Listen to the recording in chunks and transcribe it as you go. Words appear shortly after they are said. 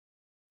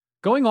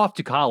Going off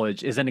to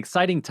college is an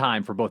exciting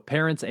time for both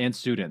parents and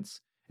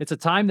students. It's a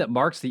time that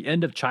marks the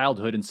end of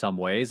childhood in some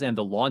ways and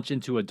the launch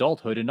into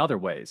adulthood in other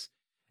ways.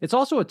 It's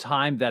also a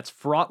time that's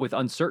fraught with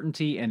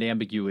uncertainty and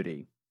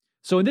ambiguity.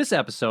 So, in this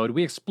episode,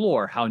 we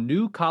explore how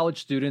new college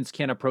students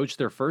can approach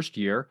their first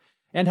year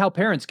and how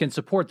parents can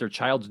support their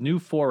child's new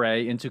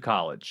foray into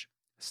college.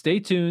 Stay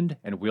tuned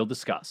and we'll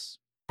discuss.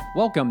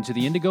 Welcome to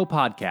the Indigo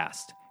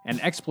Podcast, an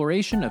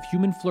exploration of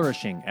human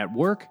flourishing at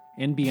work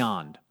and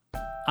beyond.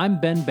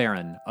 I'm Ben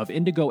Barron of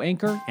Indigo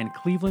Anchor and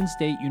Cleveland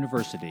State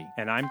University.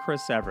 And I'm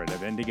Chris Everett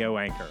of Indigo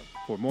Anchor.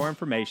 For more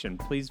information,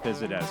 please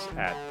visit us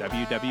at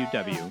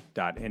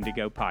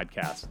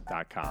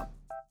www.indigopodcast.com.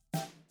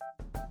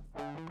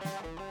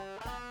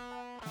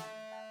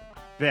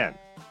 Ben,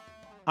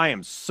 I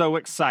am so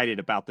excited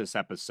about this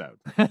episode.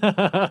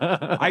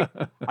 I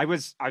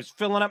was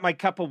filling up my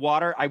cup of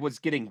water. I was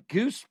getting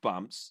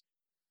goosebumps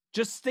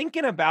just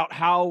thinking about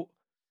how,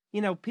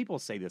 people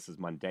say this is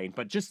mundane,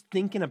 but just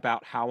thinking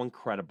about how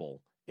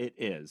incredible it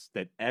is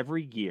that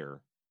every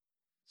year,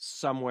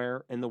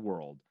 somewhere in the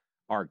world,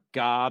 are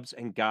gobs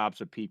and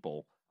gobs of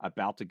people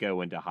about to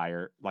go into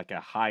higher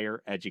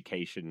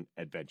education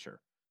adventure.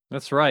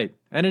 That's right.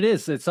 And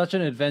it's such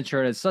an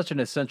adventure, and it's such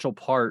an essential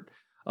part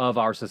of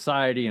our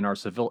society and our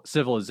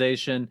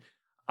civilization.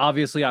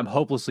 Obviously, I'm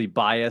hopelessly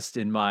biased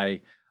in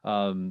my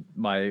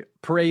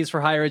praise for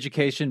higher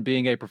education,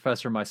 being a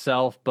professor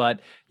myself. But,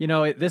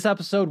 this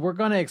episode, we're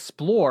going to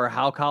explore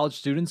how college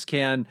students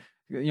can,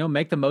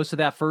 make the most of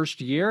that first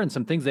year and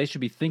some things they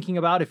should be thinking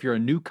about. If you're a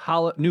new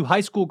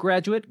high school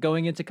graduate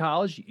going into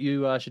college,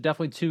 you should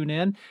definitely tune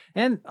in,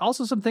 and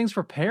also some things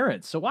for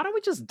parents. So why don't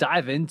we just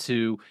dive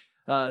into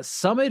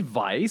some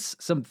advice,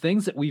 some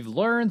things that we've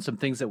learned, some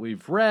things that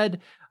we've read,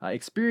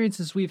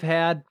 experiences we've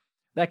had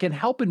that can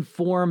help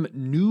inform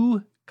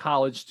new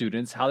college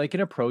students how they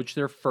can approach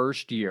their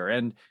first year.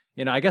 And,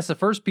 I guess the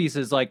first piece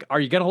is like, are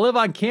you going to live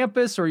on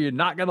campus or are you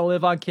not going to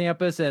live on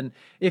campus? And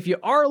if you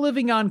are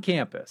living on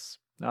campus,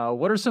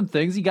 what are some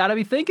things you got to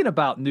be thinking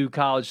about, new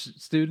college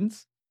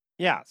students?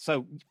 Yeah.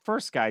 So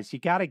first, guys, you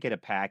got to get a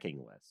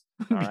packing list.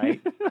 All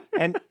right.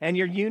 and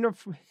your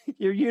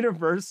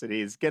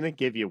university is going to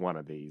give you one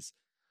of these.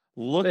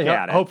 Look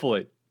at it.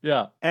 Hopefully.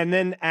 Yeah. And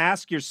then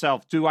ask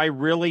yourself, do I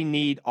really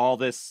need all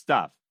this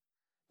stuff?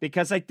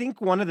 Because I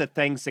think one of the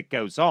things that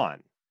goes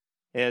on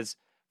is,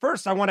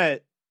 first, I want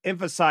to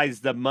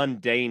emphasize the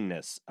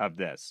mundaneness of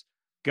this.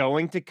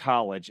 Going to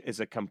college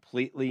is a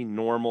completely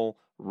normal,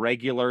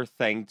 regular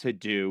thing to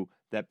do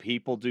that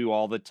people do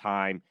all the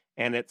time,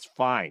 and it's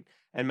fine.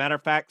 And matter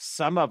of fact,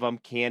 some of them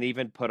can't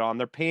even put on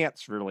their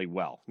pants really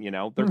well.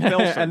 They're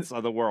Filsons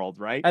of the world,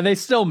 right? And they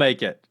still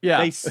make it. Yeah.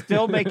 They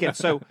still make it.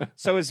 So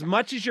as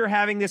much as you're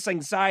having this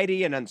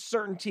anxiety and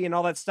uncertainty and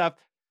all that stuff,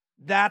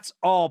 that's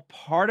all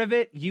part of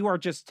it. You are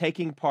just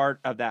taking part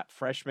of that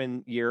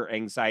freshman year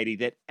anxiety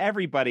that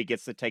everybody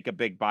gets to take a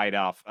big bite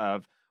off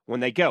of when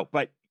they go.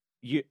 But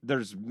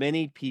there's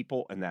many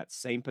people in that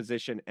same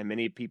position and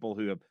many people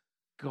who have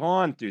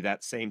gone through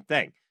that same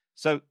thing.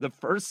 So the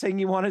first thing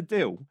you want to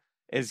do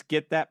is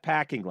get that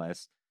packing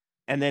list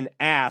and then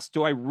ask,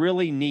 do I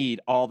really need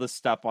all the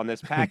stuff on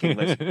this packing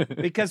list?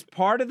 Because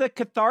part of the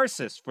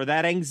catharsis for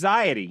that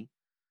anxiety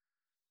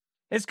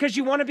is because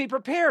you want to be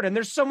prepared, and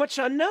there's so much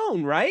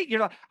unknown, right? You're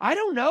like, I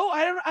don't know.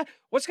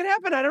 What's going to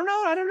happen? I don't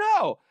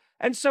know.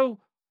 And so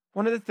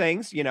one of the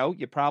things,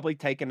 you probably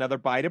take another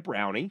bite of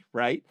brownie,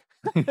 right?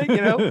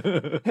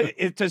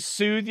 To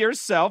soothe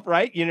yourself,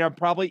 right?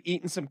 Probably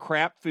eating some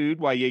crap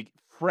food while you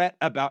fret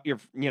about your,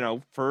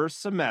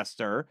 first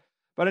semester.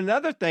 But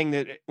another thing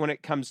that when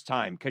it comes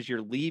time, because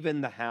you're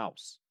leaving the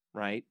house,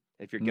 right?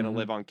 If you're going to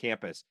live on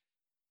campus,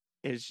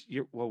 is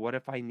what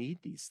if I need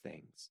these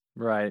things?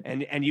 Right.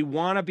 And you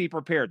want to be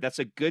prepared. That's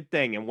a good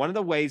thing. And one of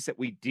the ways that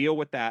we deal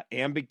with that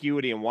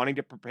ambiguity and wanting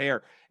to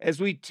prepare is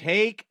we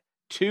take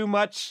too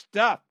much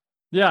stuff.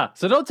 Yeah.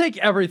 So don't take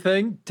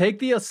everything. Take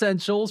the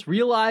essentials.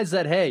 Realize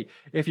that, hey,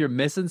 if you're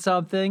missing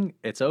something,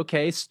 it's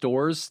okay.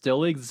 Stores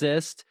still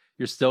exist.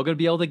 You're still going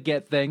to be able to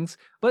get things.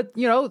 But,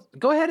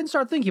 go ahead and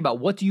start thinking about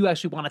what do you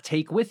actually want to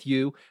take with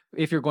you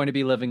if you're going to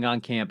be living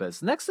on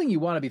campus. Next thing you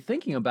want to be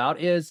thinking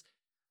about is,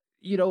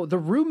 the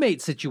roommate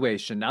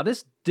situation. Now,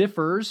 this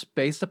differs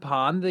based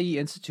upon the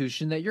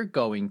institution that you're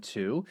going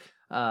to.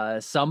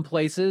 Some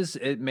places,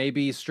 it may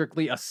be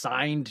strictly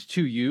assigned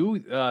to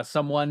you,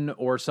 someone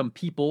or some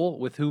people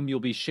with whom you'll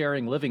be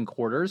sharing living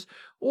quarters,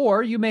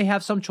 or you may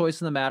have some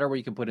choice in the matter where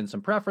you can put in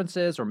some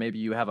preferences, or maybe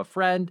you have a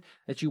friend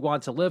that you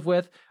want to live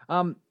with.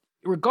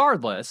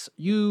 Regardless,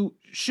 you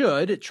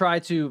should try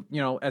to,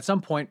 at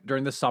some point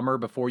during the summer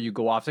before you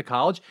go off to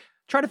college,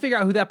 try to figure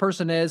out who that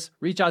person is,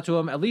 reach out to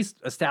them, at least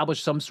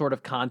establish some sort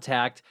of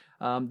contact.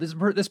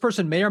 This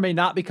person may or may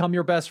not become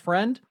your best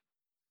friend,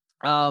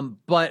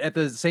 but at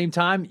the same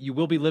time, you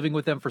will be living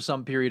with them for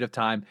some period of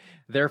time.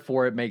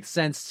 Therefore, it makes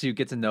sense to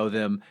get to know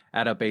them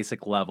at a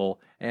basic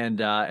level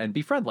and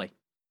be friendly.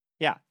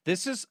 Yeah,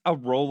 this is a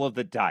roll of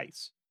the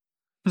dice.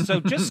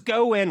 So just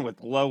go in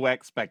with low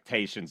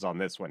expectations on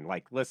this one.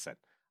 Like, listen,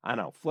 I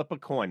don't know, flip a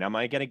coin. Am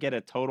I going to get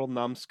a total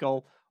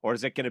numbskull or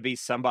is it going to be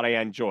somebody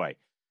I enjoy?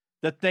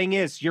 The thing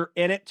is, you're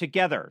in it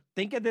together.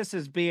 Think of this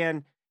as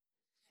being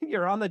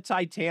you're on the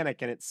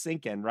Titanic and it's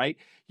sinking, right?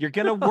 You're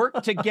going to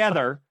work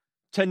together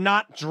to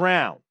not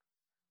drown,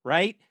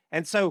 right?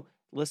 And so,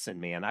 listen,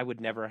 man, I would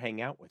never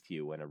hang out with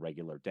you in a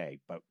regular day,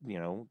 but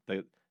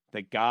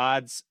the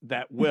gods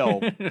that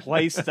will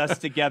placed us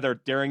together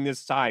during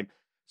this time.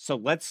 So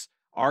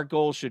our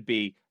goal should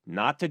be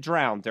not to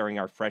drown during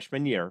our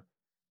freshman year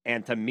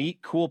and to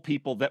meet cool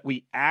people that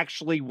we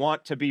actually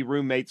want to be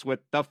roommates with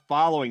the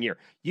following year.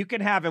 You can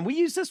have, and we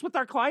use this with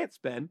our clients,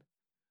 Ben.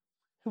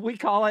 We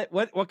call it,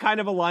 what kind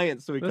of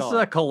alliance do we call it? This is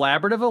a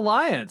collaborative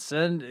alliance,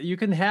 and you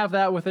can have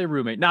that with a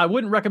roommate. Now, I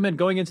wouldn't recommend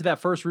going into that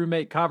first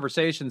roommate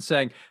conversation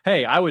saying,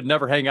 hey, I would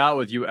never hang out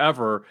with you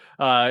ever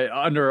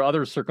under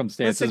other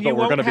circumstances, Listen, but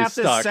we're going to be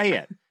stuck. To say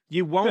it.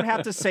 You won't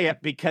have to say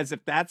it, because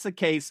if that's the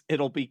case,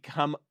 it'll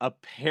become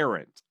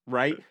apparent,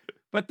 right?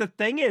 But the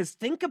thing is,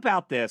 think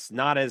about this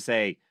not as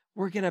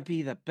we're going to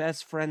be the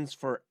best friends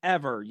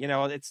forever.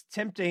 It's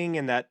tempting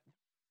in that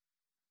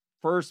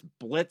first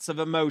blitz of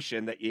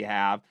emotion that you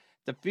have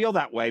to feel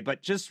that way,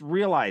 but just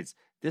realize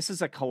this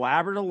is a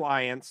collaborative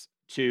alliance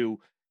to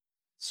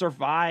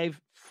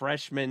survive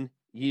freshman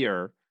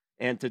year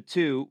and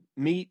to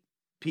meet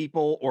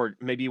people, or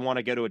maybe you want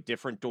to go to a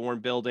different dorm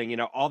building,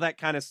 all that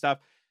kind of stuff.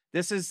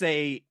 This is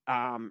a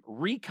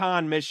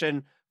recon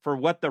mission for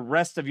what the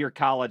rest of your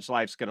college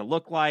life's going to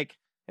look like.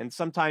 And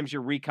sometimes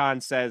your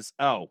recon says,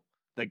 oh,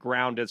 the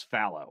ground is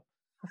fallow.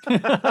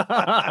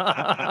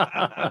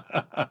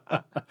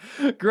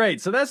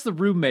 Great. So that's the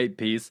roommate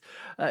piece.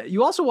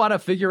 You also want to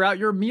figure out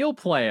your meal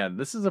plan.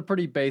 This is a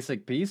pretty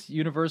basic piece.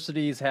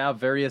 Universities have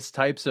various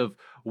types of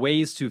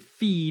ways to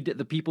feed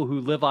the people who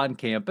live on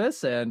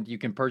campus, and you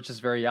can purchase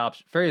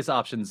various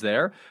options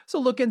there. So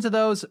look into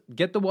those,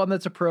 get the one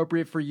that's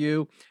appropriate for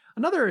you.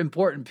 Another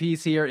important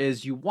piece here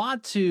is you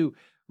want to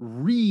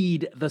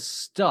read the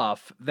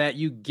stuff that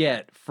you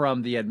get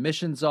from the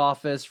admissions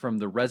office, from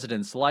the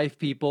residence life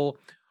people.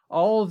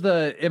 All of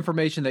the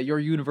information that your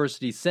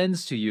university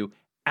sends to you,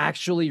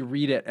 actually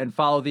read it and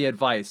follow the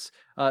advice.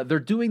 They're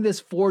doing this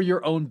for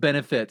your own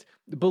benefit.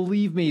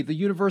 Believe me, the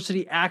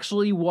university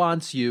actually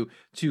wants you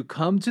to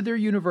come to their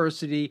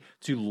university,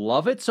 to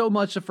love it so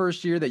much the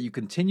first year that you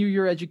continue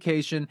your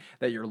education,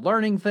 that you're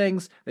learning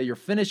things, that you're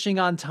finishing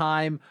on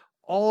time,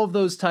 all of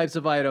those types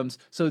of items.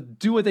 So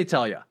do what they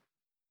tell you.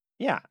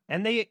 Yeah,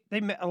 and they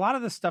a lot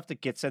of the stuff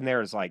that gets in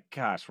there is like,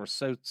 gosh, we're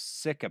so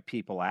sick of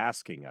people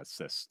asking us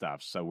this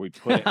stuff, so we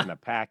put it in a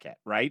packet,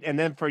 right? And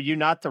then for you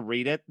not to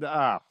read it,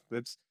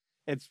 it's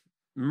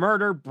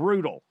murder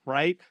brutal,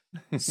 right?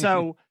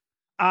 So,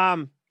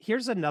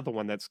 here's another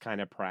one that's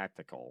kind of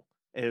practical: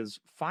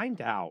 is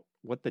find out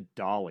what the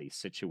dolly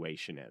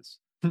situation is,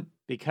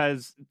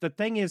 because the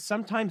thing is,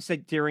 sometimes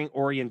during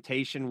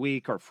orientation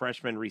week or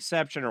freshman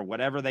reception or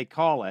whatever they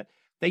call it,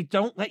 they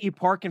don't let you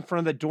park in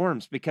front of the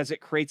dorms because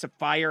it creates a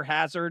fire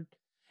hazard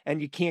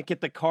and you can't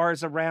get the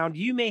cars around.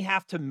 You may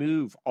have to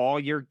move all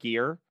your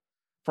gear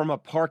from a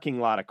parking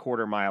lot a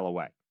quarter mile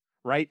away,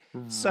 right?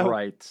 So,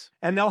 right.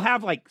 And they'll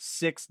have like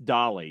 6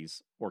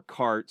 dollies or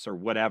carts or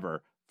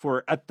whatever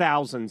for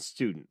 1,000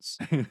 students.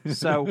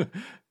 So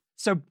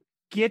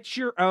get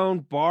your own,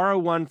 borrow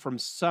one from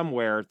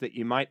somewhere that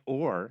you might,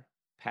 or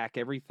pack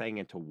everything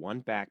into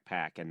one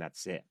backpack and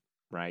that's it.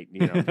 Right.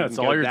 That's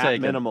all you're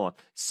taking. Minimal,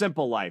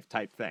 simple life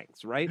type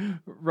things. Right.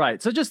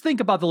 Right. So just think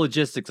about the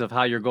logistics of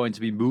how you're going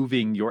to be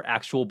moving your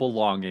actual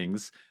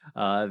belongings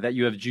that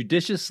you have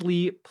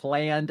judiciously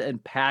planned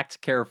and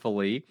packed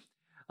carefully.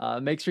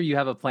 Make sure you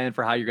have a plan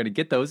for how you're going to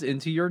get those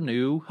into your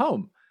new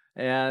home.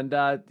 And,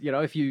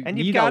 if you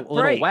need a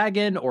little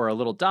wagon or a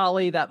little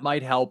dolly, that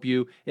might help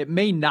you. It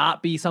may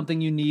not be something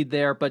you need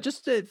there, but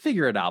just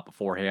figure it out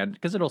beforehand,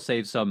 because it'll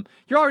save some.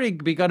 You're already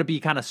going to be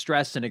kind of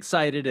stressed and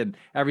excited and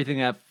everything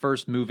that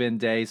first move-in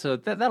day. So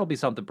that'll be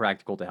something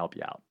practical to help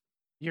you out.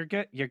 You're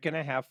going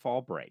to have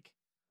fall break,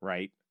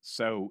 right?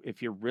 So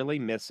if you're really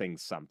missing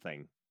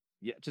something,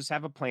 just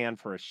have a plan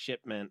for a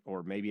shipment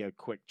or maybe a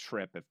quick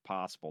trip if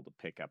possible to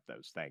pick up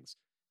those things.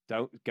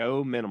 Don't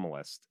go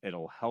minimalist.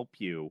 It'll help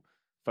you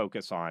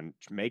focus on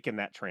making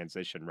that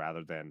transition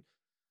rather than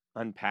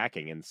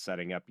unpacking and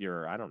setting up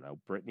your, I don't know,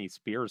 Britney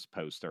Spears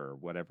poster or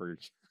whatever.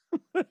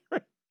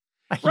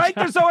 Right?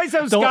 There's always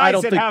those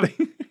guys that have,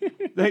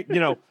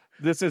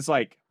 this is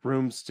like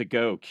rooms to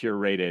go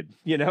curated.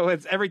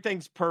 It's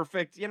everything's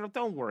perfect.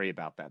 Don't worry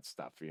about that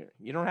stuff.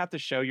 You don't have to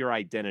show your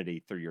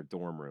identity through your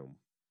dorm room.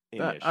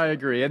 I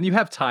agree. And you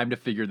have time to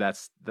figure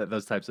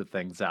those types of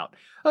things out.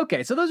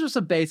 Okay, so those are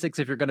some basics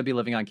if you're going to be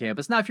living on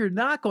campus. Now, if you're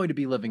not going to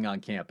be living on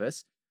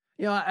campus,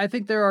 I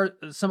think there are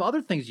some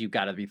other things you've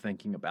got to be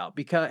thinking about,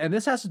 and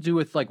this has to do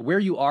with like where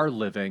you are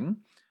living.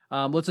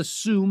 Let's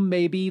assume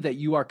maybe that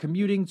you are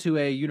commuting to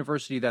a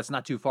university that's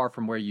not too far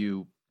from where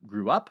you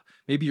grew up.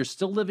 Maybe you're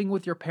still living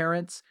with your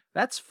parents.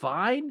 That's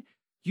fine.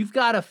 You've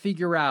got to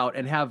figure out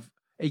and have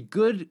a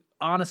good,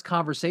 honest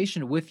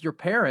conversation with your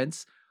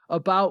parents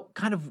about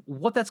kind of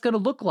what that's going to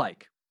look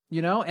like.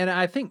 And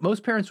I think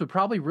most parents would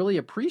probably really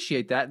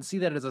appreciate that and see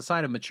that as a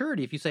sign of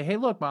maturity. If you say, "Hey,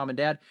 look, mom and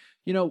dad,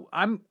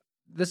 I'm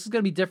this is going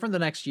to be different the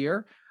next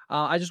year.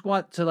 I just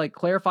want to like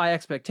clarify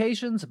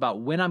expectations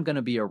about when I'm going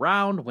to be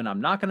around, when I'm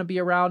not going to be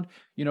around.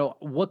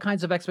 What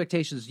kinds of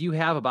expectations do you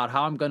have about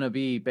how I'm going to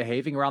be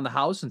behaving around the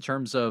house in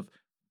terms of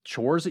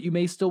chores that you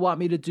may still want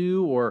me to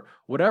do, or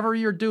whatever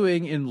you're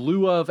doing in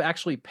lieu of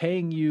actually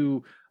paying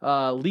you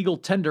legal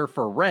tender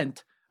for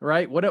rent,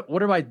 right?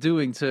 What am I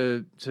doing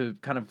to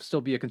kind of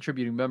still be a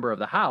contributing member of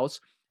the house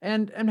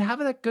and have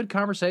that good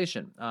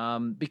conversation?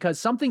 Because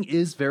something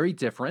is very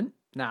different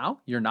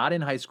now. You're not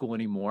in high school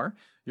anymore.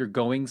 You're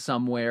going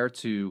somewhere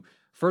to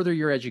further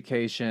your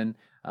education.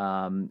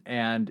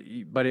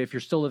 But if you're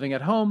still living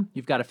at home,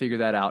 you've got to figure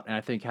that out. And I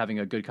think having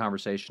a good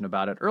conversation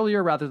about it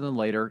earlier rather than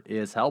later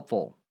is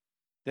helpful.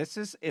 This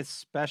is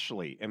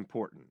especially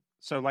important.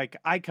 So, like,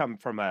 I come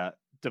from a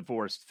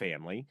divorced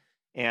family,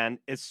 and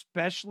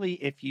especially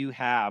if you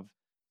have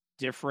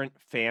different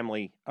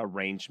family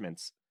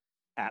arrangements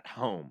at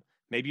home,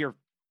 maybe your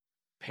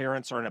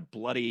parents are in a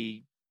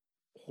bloody,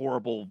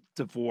 horrible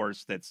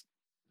divorce that's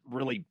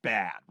really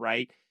bad,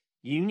 right?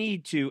 You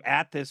need to,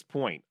 at this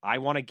point, I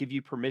want to give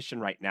you permission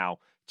right now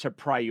to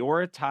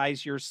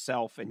prioritize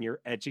yourself and your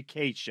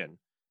education.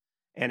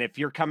 And if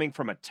you're coming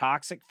from a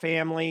toxic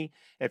family,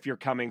 if you're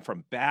coming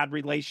from bad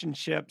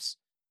relationships,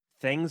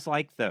 things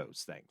like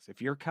those things,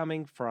 if you're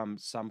coming from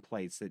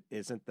someplace that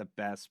isn't the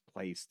best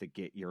place to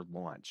get your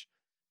lunch,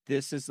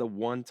 this is the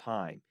one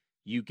time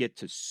you get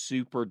to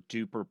super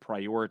duper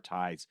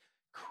prioritize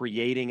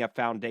creating a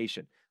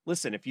foundation.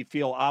 Listen, if you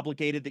feel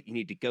obligated that you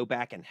need to go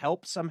back and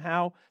help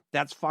somehow,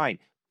 that's fine.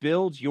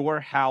 Build your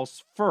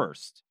house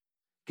first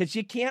because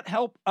you can't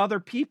help other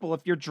people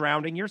if you're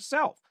drowning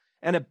yourself.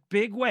 And a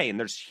big way, and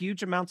there's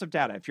huge amounts of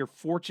data, if you're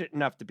fortunate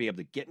enough to be able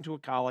to get into a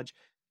college,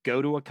 go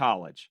to a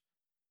college.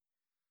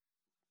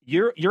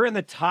 You're in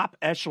the top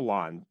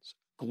echelons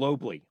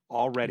globally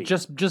already.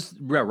 Just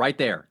right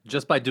there,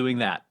 just by doing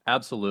that.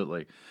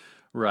 Absolutely.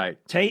 Right.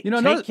 Take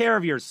care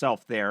of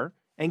yourself there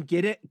and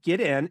get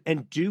in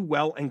and do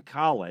well in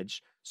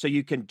college so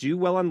you can do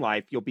well in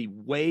life. You'll be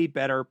way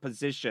better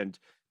positioned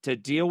to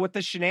deal with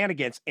the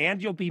shenanigans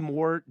and you'll be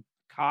more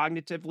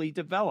cognitively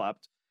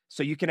developed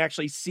so you can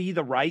actually see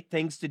the right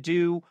things to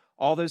do,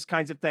 all those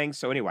kinds of things.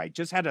 So anyway,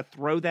 just had to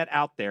throw that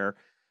out there.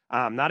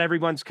 Not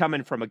everyone's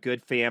coming from a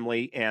good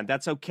family, and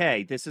that's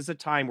okay. This is a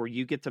time where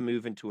you get to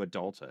move into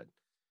adulthood.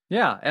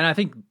 Yeah, and I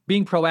think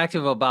being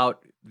proactive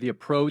about the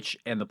approach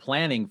and the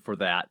planning for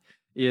that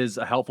is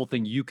a helpful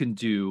thing you can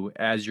do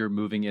as you're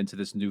moving into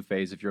this new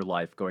phase of your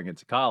life going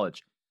into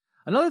college.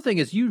 Another thing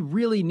is you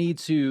really need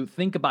to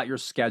think about your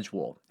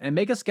schedule and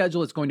make a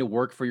schedule that's going to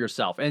work for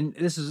yourself. And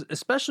this is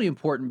especially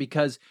important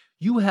because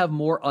you have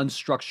more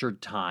unstructured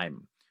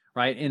time,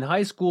 right? In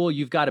high school,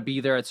 you've got to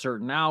be there at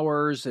certain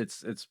hours.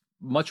 It's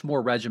much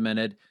more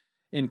regimented.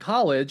 In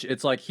college,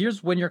 it's like,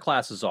 here's when your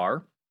classes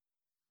are,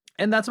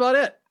 and that's about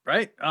it,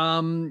 right?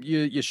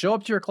 You show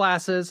up to your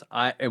classes,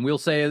 and we'll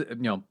say,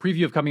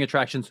 preview of coming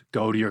attractions,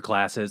 go to your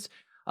classes.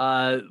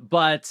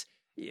 But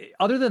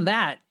other than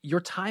that, your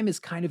time is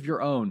kind of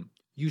your own.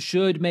 You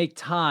should make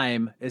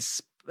time,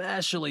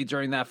 especially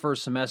during that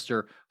first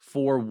semester,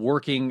 for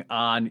working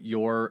on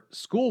your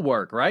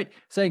schoolwork, right?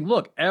 Saying,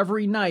 look,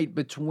 every night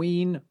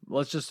between,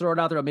 let's just throw it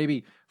out there,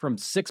 maybe from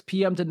 6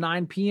 p.m. to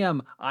 9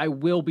 p.m., I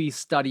will be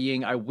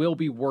studying, I will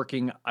be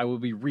working, I will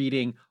be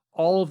reading,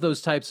 all of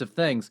those types of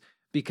things,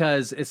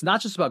 because it's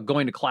not just about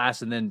going to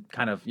class and then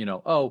kind of,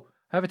 I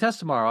have a test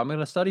tomorrow, I'm going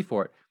to study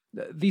for it.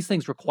 These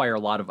things require a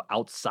lot of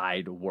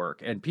outside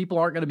work, and people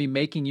aren't going to be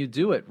making you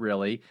do it,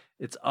 really.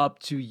 It's up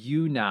to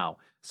you now.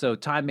 So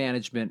time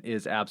management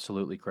is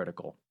absolutely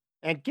critical.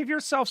 And give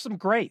yourself some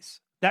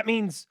grace. That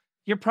means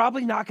you're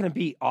probably not going to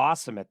be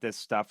awesome at this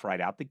stuff right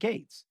out the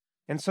gates.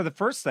 And so the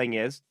first thing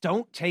is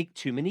don't take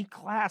too many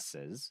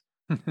classes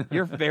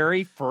your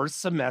very first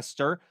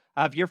semester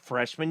of your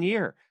freshman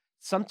year.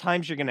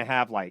 Sometimes you're going to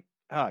have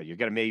you're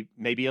going to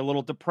maybe a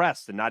little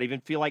depressed and not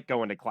even feel like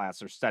going to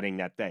class or studying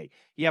that day.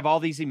 You have all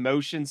these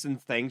emotions and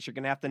things you're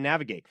going to have to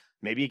navigate.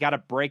 Maybe you got to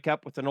break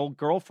up with an old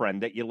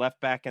girlfriend that you left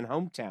back in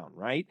hometown,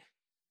 right?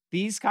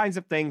 These kinds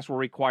of things will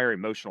require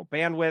emotional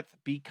bandwidth.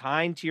 Be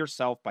kind to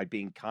yourself by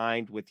being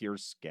kind with your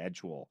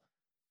schedule.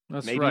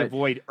 That's maybe right.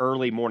 Avoid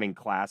early morning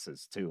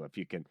classes too. If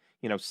you can,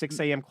 6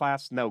 a.m.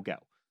 class, no go.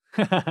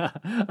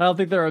 I don't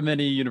think there are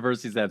many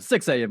universities that have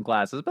 6 a.m.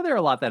 classes, but there are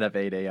a lot that have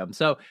 8 a.m.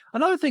 So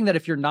another thing that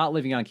if you're not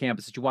living on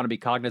campus that you want to be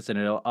cognizant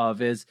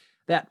of is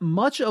that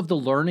much of the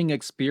learning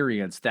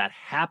experience that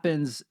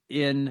happens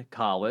in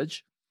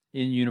college,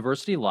 in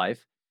university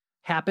life,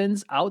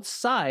 happens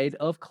outside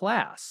of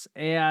class.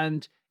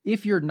 And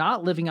if you're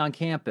not living on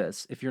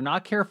campus, if you're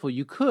not careful,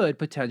 you could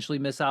potentially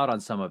miss out on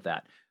some of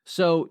that.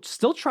 So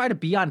still try to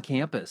be on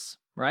campus,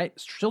 right?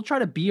 Still try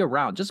to be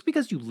around. Just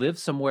because you live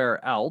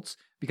somewhere else,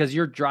 because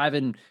you're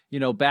driving,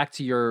 back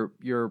to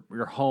your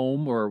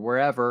home or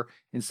wherever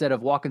instead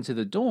of walking to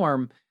the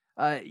dorm,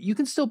 you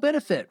can still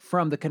benefit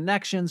from the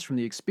connections, from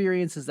the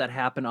experiences that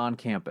happen on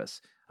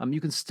campus.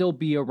 you can still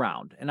be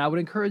around. And I would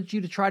encourage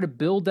you to try to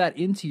build that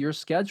into your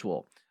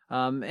schedule.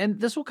 And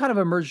this will kind of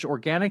emerge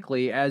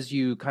organically as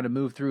you kind of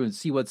move through and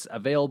see what's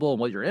available and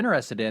what you're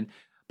interested in.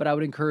 But I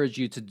would encourage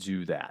you to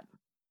do that.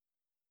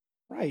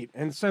 Right.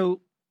 And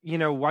so,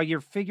 while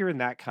you're figuring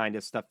that kind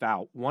of stuff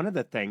out, one of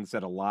the things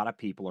that a lot of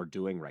people are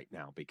doing right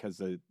now, because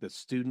the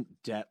student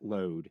debt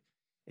load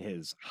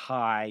is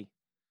high,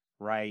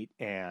 right?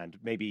 And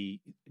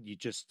maybe you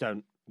just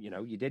don't,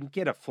 you didn't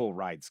get a full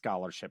ride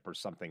scholarship or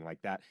something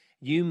like that.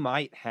 You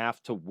might have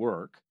to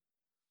work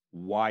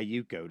while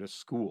you go to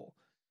school.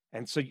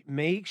 And so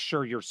make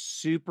sure you're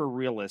super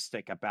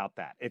realistic about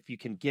that. If you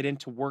can get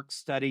into work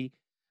study,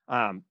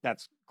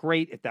 that's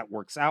great if that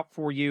works out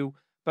for you.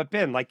 But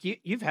Ben, like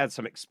you've had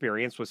some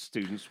experience with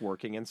students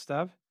working and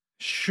stuff.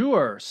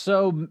 Sure.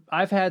 So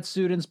I've had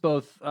students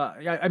both,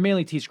 I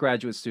mainly teach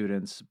graduate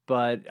students,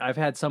 but I've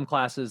had some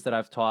classes that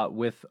I've taught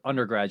with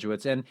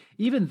undergraduates. And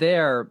even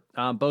there,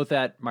 both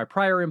at my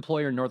prior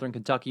employer, Northern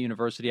Kentucky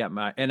University, and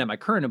at my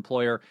current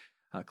employer,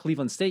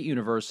 Cleveland State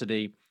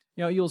University,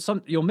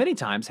 you'll many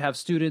times have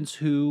students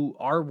who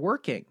are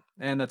working,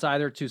 and that's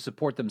either to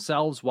support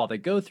themselves while they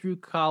go through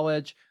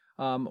college,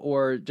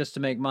 or just to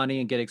make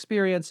money and get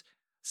experience.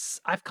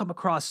 I've come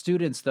across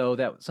students, though,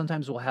 that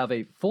sometimes will have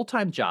a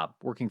full-time job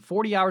working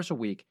 40 hours a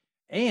week,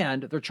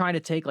 and they're trying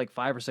to take like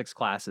 5 or 6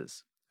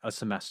 classes a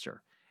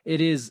semester. It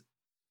is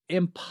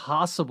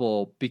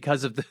impossible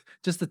because of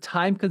just the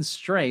time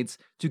constraints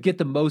to get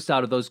the most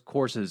out of those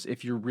courses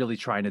if you're really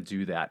trying to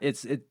do that.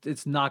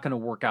 It's not going to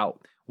work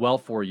out well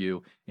for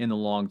you in the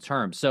long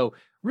term. So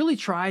really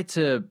try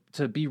to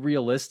be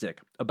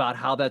realistic about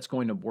how that's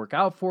going to work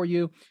out for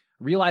you.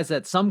 Realize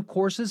that some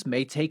courses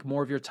may take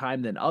more of your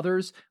time than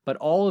others, but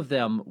all of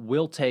them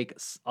will take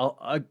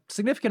a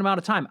significant amount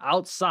of time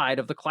outside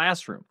of the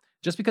classroom.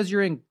 Just because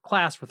you're in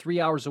class for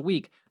 3 hours a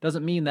week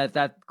doesn't mean that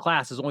that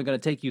class is only going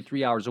to take you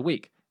 3 hours a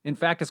week. In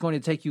fact, it's going to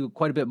take you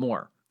quite a bit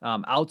more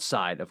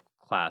outside of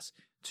class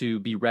to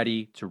be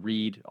ready to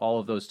read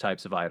all of those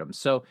types of items.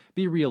 So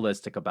be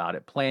realistic about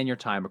it. Plan your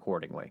time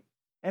accordingly.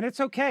 And it's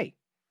okay.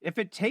 If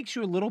it takes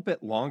you a little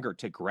bit longer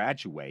to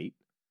graduate,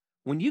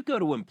 when you go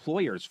to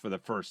employers for the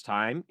first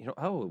time,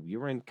 oh, you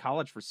were in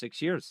college for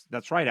 6 years.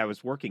 That's right. I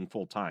was working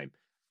full time.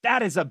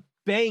 That is a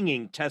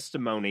banging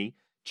testimony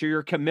to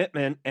your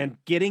commitment and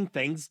getting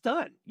things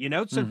done,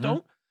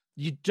 So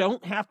you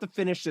don't have to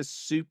finish this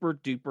super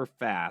duper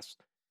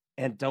fast,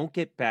 and don't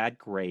get bad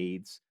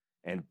grades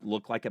and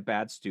look like a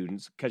bad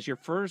student, because your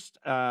first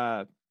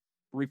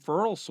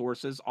referral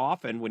sources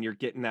often when you're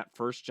getting that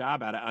first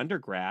job out of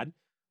undergrad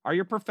are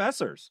your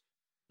professors.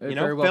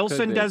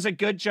 Filson does a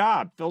good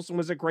job. Filson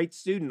was a great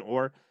student,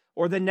 or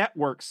the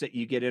networks that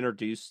you get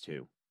introduced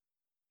to.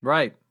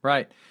 Right.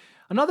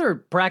 Another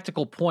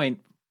practical point,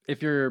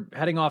 if you're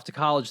heading off to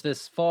college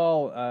this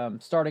fall,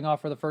 starting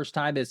off for the first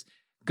time, is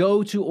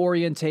go to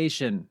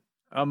orientation.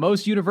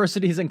 Most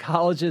universities and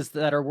colleges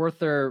that are worth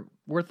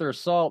their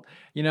salt,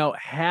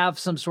 have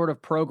some sort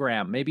of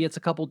program. Maybe it's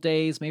a couple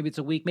days, maybe it's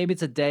a week, maybe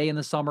it's a day in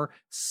the summer,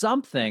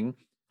 something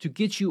to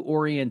get you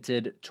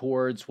oriented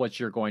towards what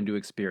you're going to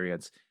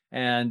experience.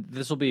 And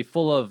this will be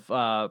full of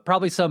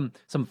probably some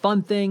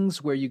fun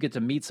things where you get to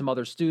meet some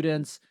other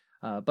students,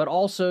 but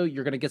also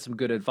you're going to get some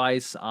good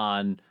advice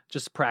on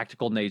just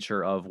practical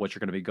nature of what you're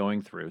going to be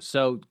going through.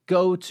 So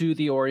go to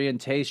the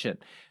orientation.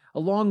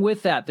 Along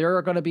with that, there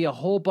are going to be a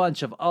whole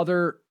bunch of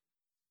other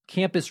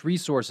campus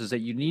resources that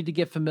you need to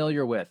get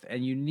familiar with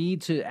and you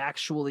need to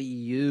actually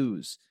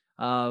use.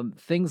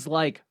 Things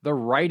like the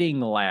writing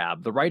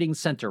lab, the writing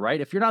center,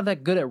 right? If you're not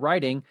that good at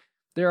writing,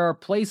 there are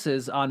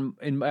places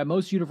at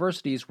most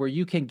universities where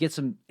you can get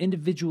some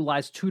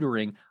individualized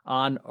tutoring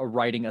on a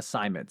writing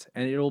assignment,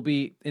 and it'll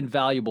be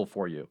invaluable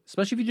for you,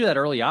 especially if you do that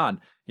early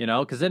on,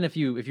 because then if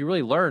you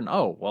really learn,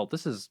 oh, well,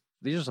 these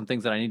are some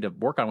things that I need to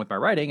work on with my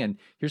writing, and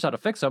here's how to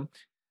fix them.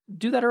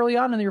 Do that early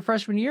on in your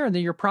freshman year, and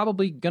then you're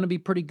probably going to be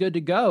pretty good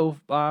to go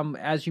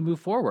as you move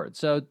forward.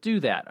 So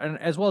do that, and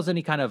as well as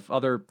any kind of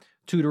other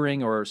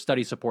tutoring or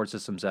study support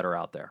systems that are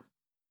out there.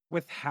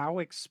 With how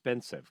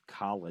expensive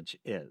college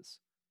is,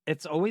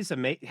 it's always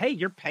amazing. Hey,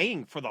 you're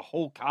paying for the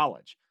whole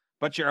college,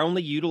 but you're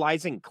only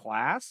utilizing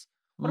class?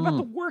 What about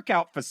the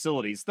workout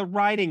facilities, the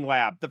writing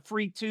lab, the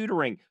free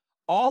tutoring,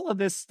 all of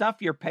this stuff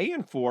you're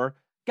paying for?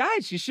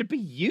 Guys, you should be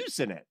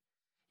using it.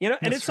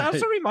 And it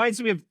also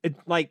reminds me of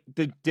like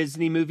the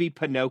Disney movie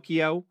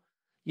Pinocchio,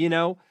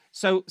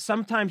 So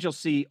sometimes you'll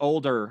see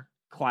older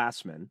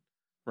classmen,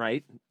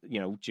 right?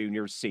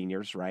 Juniors,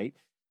 seniors, right?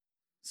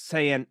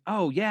 Saying,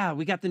 oh, yeah,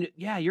 we got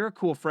you're a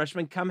cool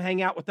freshman. Come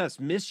hang out with us.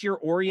 Miss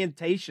your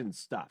orientation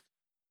stuff.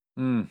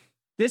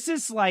 This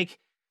is like,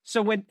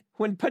 so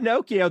when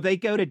Pinocchio, they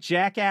go to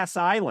Jackass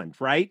Island,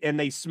 right? And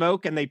they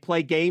smoke and they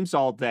play games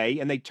all day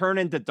and they turn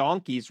into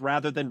donkeys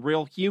rather than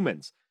real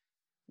humans.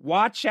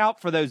 Watch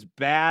out for those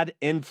bad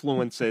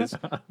influences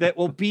that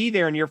will be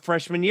there in your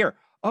freshman year.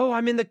 Oh,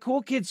 I'm in the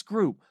cool kids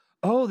group.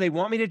 Oh, they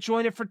want me to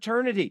join a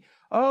fraternity.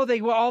 Oh,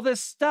 they want all this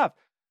stuff.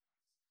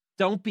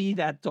 Don't be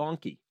that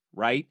donkey.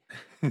 right?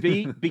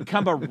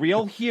 Become a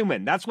real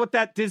human. That's what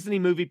that Disney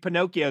movie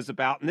Pinocchio is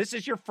about. And this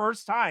is your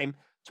first time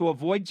to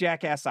avoid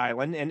Jackass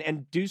Island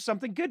and do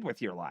something good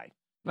with your life.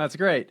 That's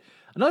great.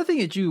 Another thing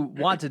that you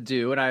want to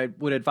do, and I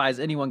would advise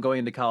anyone going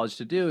into college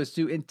to do, is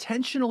to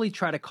intentionally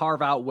try to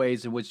carve out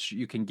ways in which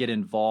you can get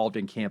involved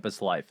in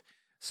campus life.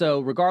 So,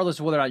 regardless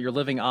of whether or not you're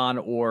living on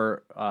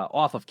or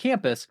off of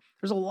campus,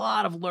 there's a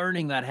lot of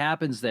learning that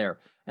happens there.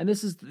 And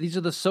these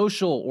are the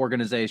social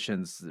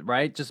organizations,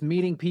 right? Just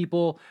meeting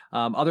people,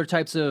 other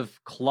types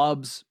of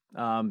clubs,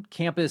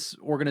 campus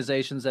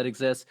organizations that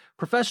exist,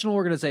 professional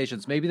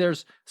organizations. Maybe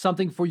there's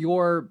something for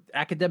your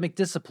academic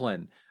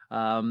discipline.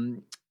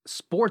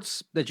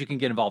 Sports that you can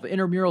get involved in,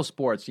 intramural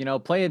sports,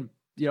 playing,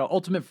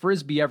 ultimate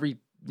frisbee every,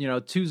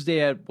 Tuesday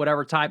at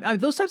whatever time. I mean,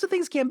 those types of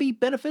things can be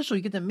beneficial.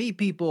 You get to meet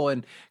people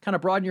and kind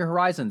of broaden your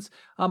horizons.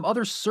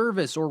 Other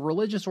service or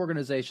religious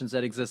organizations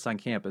that exist on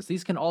campus.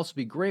 These can also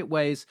be great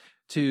ways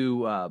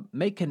to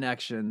make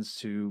connections,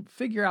 to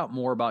figure out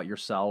more about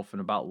yourself and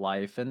about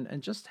life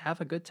and just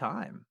have a good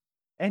time.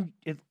 And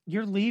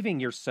you're leaving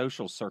your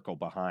social circle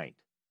behind.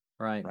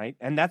 Right. Right.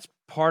 And that's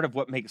part of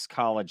what makes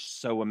college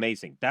so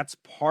amazing. That's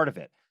part of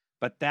it.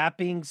 But that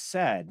being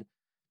said,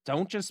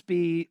 don't just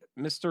be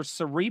Mr.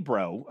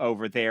 Cerebro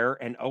over there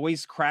and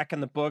always cracking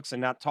the books and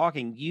not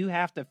talking. You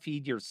have to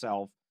feed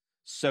yourself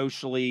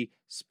socially,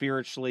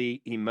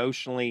 spiritually,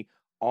 emotionally,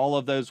 all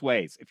of those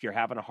ways. If you're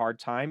having a hard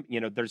time,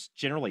 there's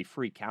generally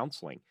free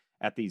counseling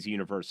at these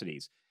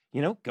universities.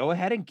 Go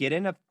ahead and get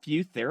in a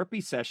few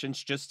therapy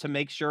sessions just to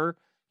make sure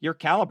you're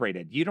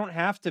calibrated. You don't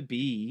have to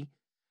be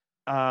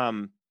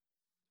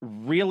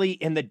really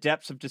in the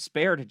depths of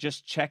despair to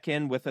just check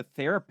in with a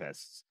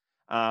therapist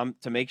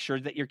to make sure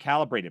that you're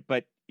calibrated.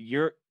 But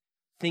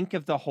think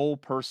of the whole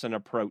person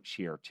approach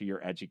here to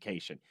your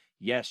education.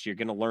 Yes, you're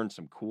going to learn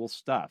some cool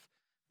stuff,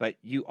 but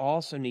you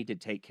also need to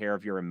take care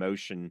of your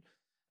emotion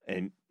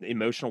and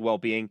emotional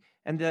well-being.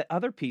 And the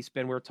other piece,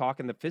 Ben, we were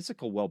talking the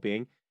physical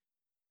well-being.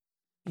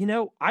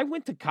 I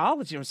went to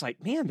college and it was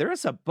like, man, there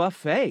is a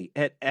buffet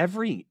at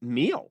every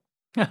meal.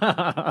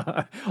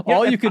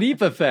 All you could eat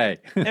buffet.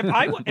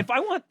 if I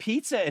want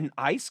pizza and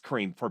ice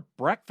cream for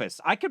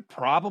breakfast, I could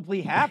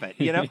probably have it,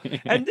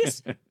 And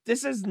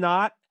this is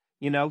not,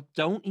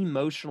 don't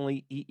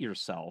emotionally eat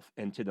yourself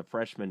into the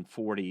freshman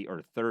 40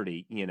 or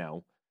 30,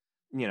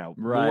 Right.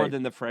 more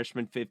than the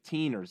freshman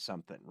 15 or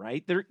something,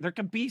 right? There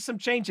can be some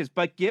changes,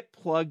 but get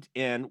plugged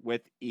in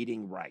with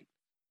eating right.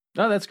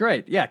 Oh, that's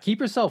great. Yeah,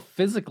 keep yourself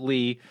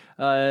physically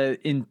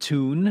in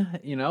tune,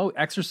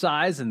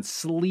 exercise and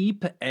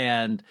sleep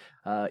and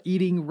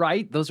eating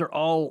right. Those are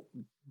all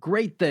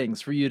great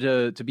things for you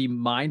to be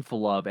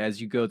mindful of as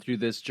you go through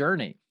this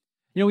journey.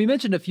 We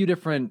mentioned a few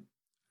different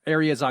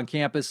areas on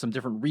campus, some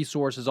different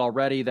resources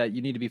already that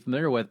you need to be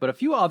familiar with, but a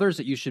few others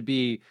that you should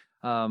be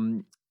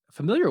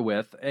familiar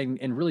with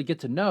and really get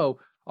to know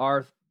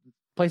are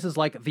places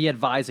like the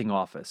advising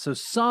office. So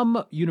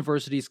some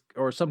universities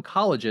or some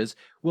colleges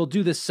will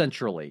do this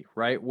centrally,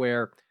 right?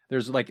 Where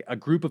there's like a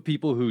group of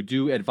people who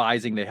do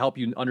advising. They help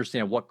you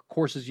understand what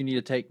courses you need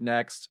to take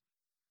next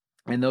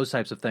and those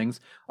types of things.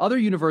 Other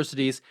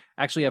universities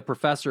actually have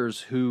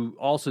professors who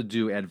also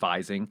do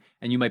advising,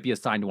 and you might be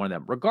assigned to one of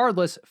them.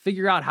 Regardless,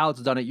 figure out how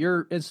it's done at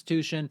your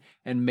institution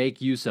and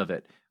make use of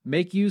it.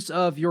 Make use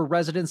of your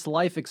residence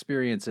life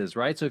experiences,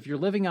 right? So if you're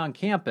living on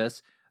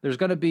campus, there's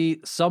going to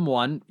be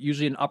someone,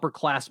 usually an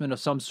upperclassman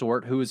of some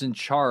sort, who is in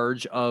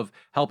charge of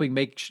helping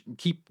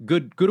keep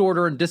good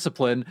order and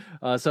discipline,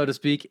 so to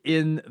speak,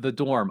 in the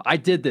dorm. I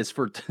did this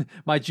for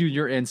my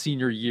junior and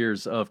senior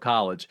years of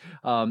college,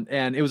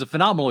 and it was a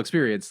phenomenal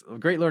experience, a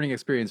great learning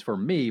experience for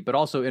me, but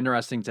also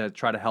interesting to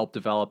try to help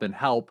develop and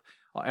help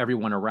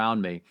everyone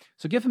around me.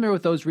 So get familiar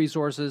with those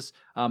resources.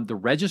 The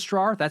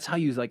registrar, that's how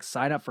you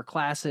sign up for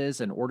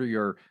classes and order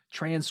your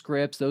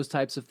transcripts, those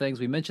types of things.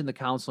 We mentioned the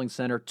counseling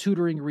center,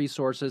 tutoring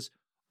resources.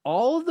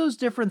 All of those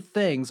different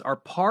things are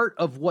part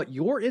of what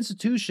your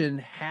institution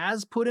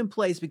has put in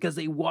place because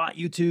they want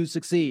you to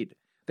succeed.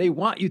 They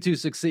want you to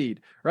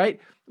succeed,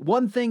 right?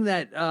 One thing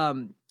that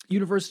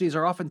universities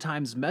are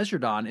oftentimes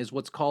measured on is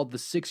what's called the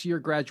 6-year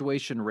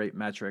graduation rate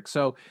metric.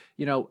 So,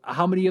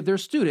 how many of their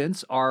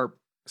students are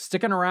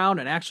sticking around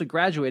and actually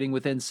graduating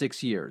within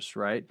 6 years,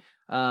 right?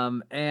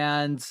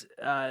 And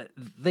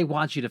they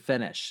want you to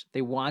finish.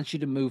 They want you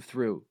to move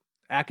through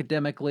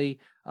academically,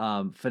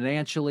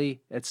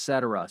 financially,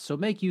 etc. So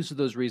make use of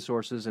those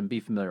resources and be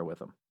familiar with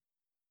them.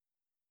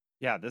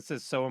 Yeah, this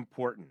is so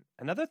important.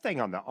 Another thing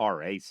on the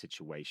RA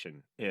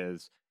situation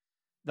is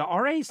the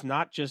RA is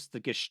not just the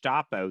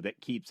Gestapo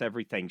that keeps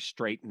everything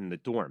straight in the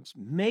dorms.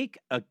 Make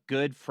a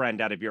good friend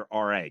out of your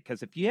RA,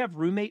 because if you have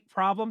roommate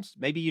problems,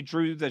 maybe you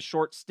drew the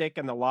short stick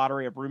in the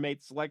lottery of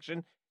roommate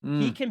selection,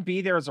 he can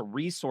be there as a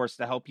resource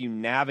to help you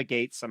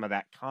navigate some of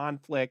that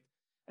conflict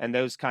and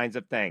those kinds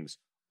of things.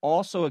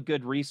 Also a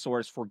good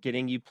resource for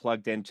getting you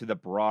plugged into the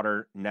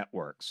broader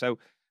network. So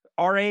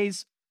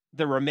RAs,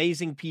 they're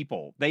amazing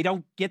people. They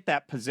don't get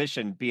that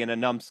position being a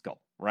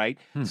numbskull, right?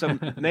 So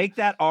make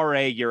that RA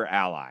your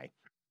ally.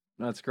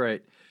 That's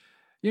great.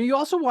 You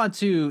also want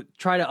to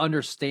try to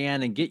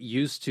understand and get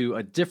used to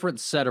a different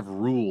set of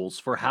rules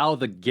for how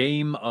the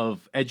game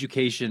of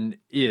education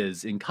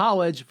is in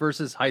college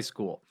versus high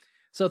school.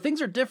 So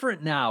things are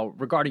different now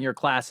regarding your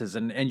classes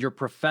and your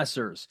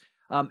professors.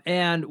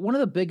 And one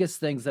of the biggest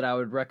things that I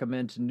would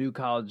recommend to new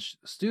college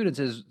students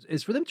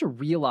is for them to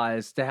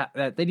realize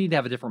that they need to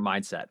have a different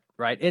mindset,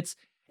 right? It's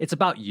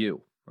about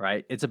you,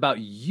 right? It's about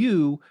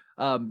you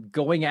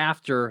going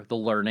after the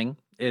learning.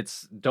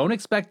 It's don't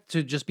expect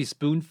to just be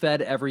spoon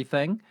fed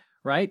everything,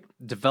 right?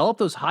 Develop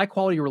those high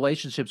quality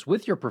relationships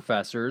with your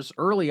professors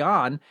early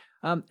on.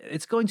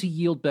 It's going to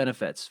yield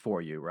benefits for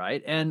you,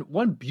 right? And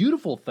one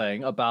beautiful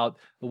thing about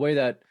the way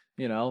that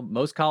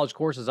most college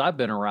courses I've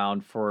been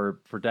around for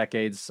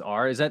decades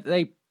is that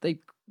they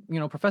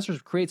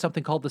professors create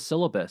something called the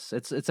syllabus.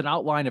 It's an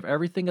outline of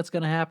everything that's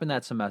going to happen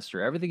that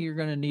semester, everything you're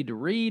going to need to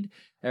read,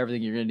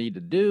 everything you're going to need to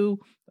do,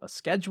 a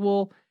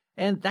schedule,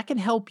 and that can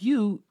help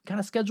you kind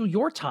of schedule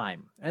your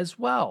time as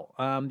well.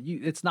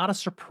 It's not a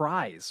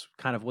surprise,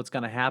 kind of what's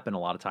going to happen a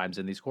lot of times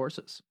in these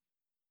courses.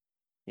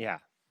 Yeah.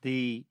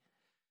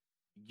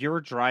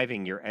 You're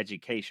driving your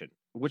education,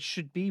 which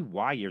should be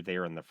why you're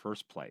there in the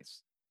first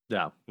place.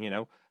 Yeah.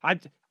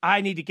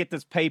 I need to get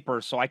this paper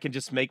so I can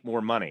just make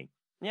more money.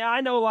 Yeah,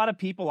 I know a lot of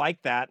people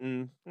like that,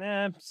 and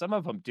some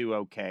of them do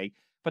okay.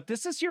 But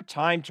this is your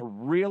time to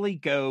really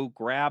go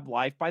grab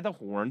life by the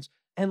horns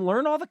and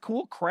learn all the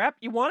cool crap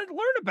you wanted to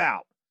learn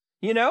about.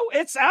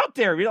 It's out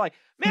there. You're like,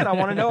 man, I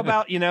want to know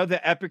about,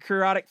 the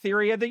epicuritic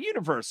theory of the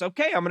universe.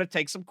 Okay, I'm going to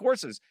take some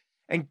courses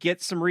and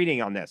get some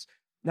reading on this.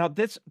 Now,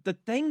 the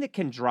thing that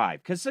can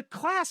drive, because the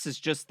class is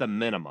just the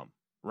minimum,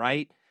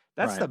 right?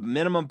 That's the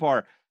minimum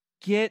bar.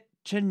 Get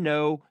to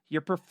know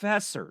your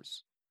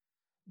professors.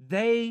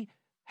 They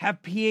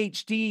have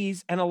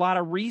PhDs and a lot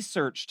of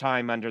research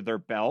time under their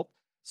belt.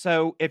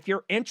 So if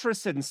you're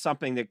interested in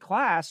something in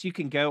class, you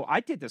can go. I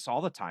did this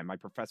all the time. My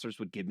professors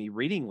would give me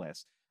reading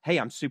lists. Hey,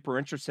 I'm super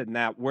interested in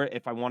that. Where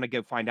if I want to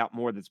go find out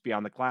more that's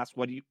beyond the class,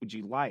 would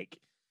you like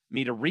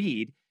me to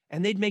read?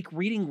 And they'd make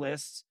reading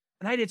lists.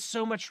 And I did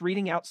so much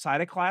reading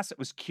outside of class. It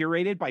was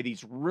curated by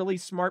these really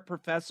smart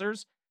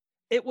professors.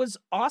 It was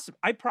awesome.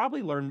 I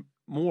probably learned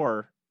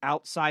more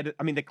outside.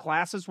 The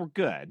classes were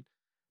good,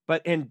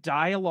 but in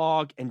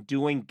dialogue and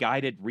doing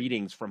guided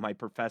readings from my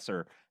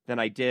professor than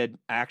I did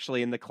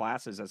actually in the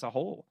classes as a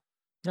whole.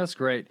 That's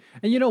great.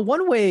 And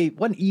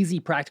one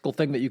easy practical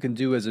thing that you can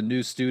do as a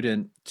new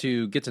student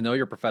to get to know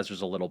your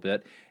professors a little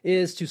bit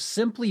is to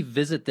simply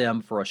visit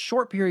them for a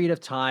short period of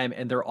time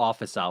in their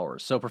office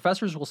hours. So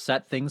professors will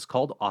set things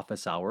called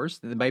office hours.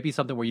 It might be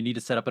something where you need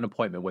to set up an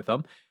appointment with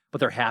them, but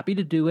they're happy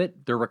to do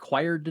it. They're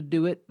required to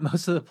do it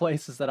most of the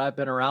places that I've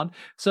been around.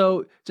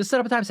 So just set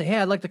up a time and say, hey,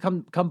 I'd like to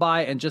come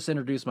by and just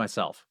introduce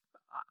myself.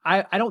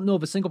 I don't know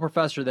of a single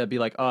professor that'd be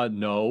like,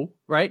 no,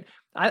 right?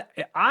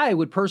 I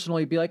would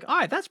personally be like, all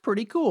right, that's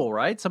pretty cool,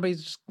 right? Somebody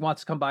just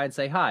wants to come by and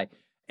say hi.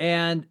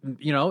 And,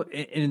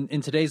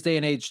 in today's day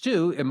and age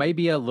too, it may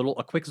be a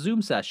quick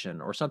Zoom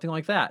session or something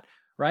like that,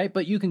 right?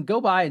 But you can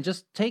go by and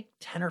just take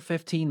 10 or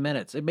 15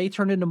 minutes. It may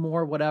turn into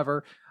more,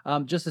 whatever,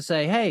 just to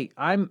say, hey,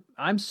 I'm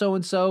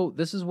so-and-so.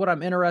 This is what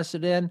I'm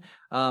interested in.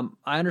 I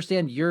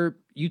understand you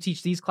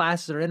teach these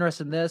classes that are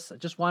interested in this. I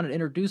just wanted to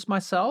introduce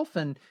myself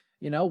and,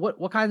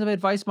 what kinds of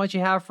advice might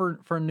you have for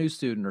a new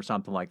student or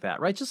something like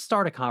that, right? Just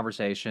start a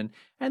conversation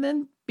and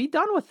then be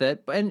done with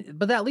it.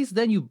 But at least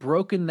then you've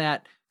broken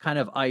that kind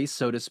of ice,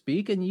 so to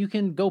speak, and you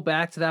can go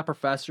back to that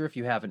professor if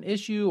you have an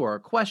issue or a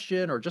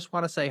question or just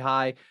want to say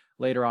hi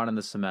later on in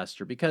the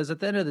semester. Because at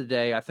the end of the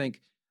day, I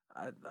think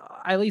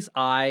at least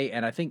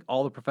and I think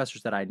all the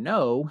professors that I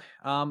know,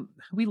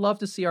 we love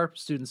to see our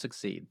students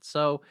succeed.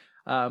 So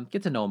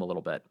get to know them a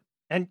little bit.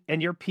 And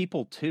you're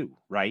people too,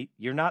 right?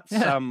 You're not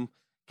some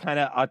kind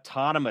of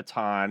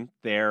automaton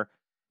there.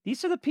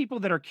 These are the people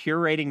that are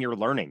curating your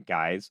learning,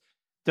 guys.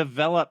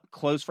 Develop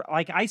close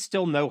like I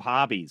still know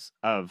hobbies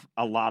of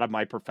a lot of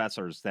my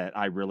professors that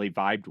I really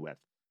vibed with.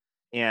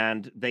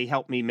 And they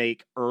help me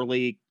make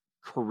early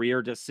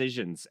career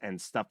decisions and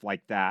stuff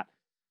like that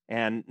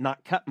and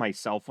not cut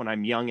myself when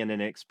I'm young and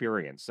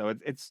inexperienced. So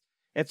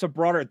it's a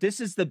broader, this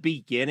is the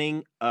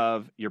beginning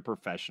of your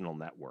professional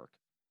network.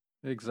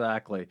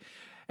 Exactly.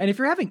 And if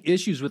you're having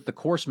issues with the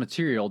course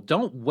material,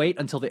 don't wait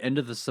until the end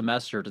of the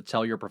semester to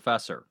tell your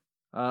professor.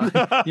 And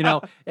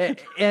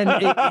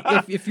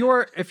if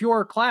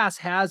your class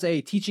has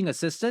a teaching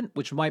assistant,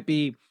 which might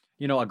be,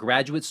 a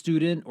graduate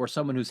student or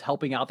someone who's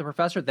helping out the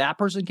professor, that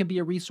person can be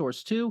a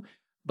resource too.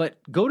 But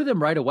go to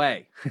them right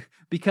away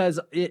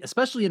because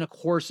especially in a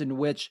course in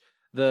which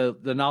the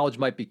knowledge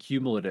might be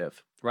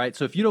cumulative, right?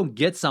 So if you don't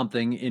get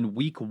something in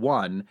week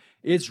 1,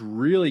 it's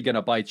really going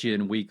to bite you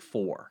in week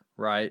 4,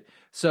 right?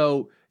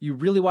 So you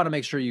really want to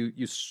make sure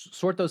you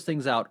sort those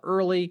things out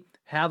early,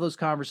 have those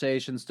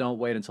conversations. Don't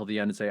wait until the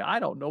end and say, I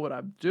don't know what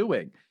I'm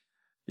doing.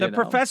 The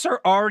professor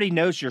already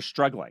knows you're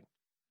struggling.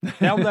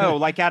 They'll know,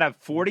 like out of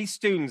 40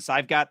 students,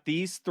 I've got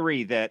these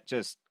 3 that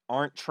just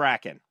aren't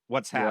tracking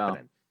what's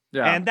happening.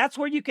 Yeah. And that's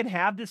where you can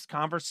have this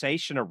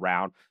conversation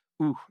around,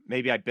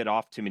 maybe I bit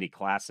off too many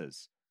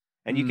classes.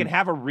 And you can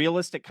have a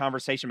realistic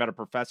conversation about a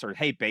professor.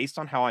 Hey, based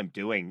on how I'm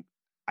doing,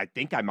 I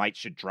think I might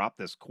should drop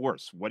this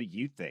course. What do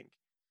you think?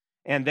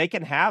 And they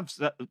can have,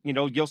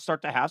 you'll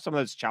start to have some of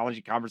those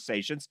challenging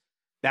conversations.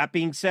 That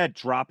being said,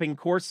 dropping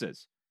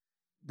courses,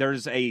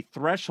 there's a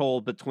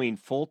threshold between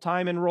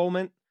full-time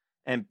enrollment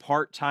and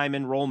part-time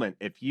enrollment.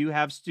 If you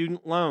have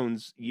student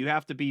loans, you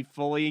have to be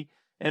fully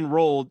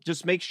enrolled.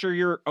 Just make sure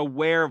you're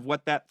aware of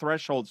what that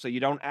threshold, so you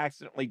don't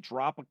accidentally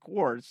drop a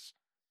course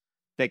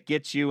that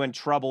gets you in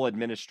trouble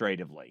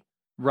administratively.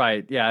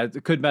 Right. Yeah.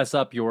 It could mess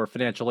up your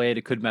financial aid.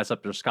 It could mess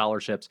up your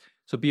scholarships.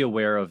 So be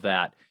aware of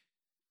that.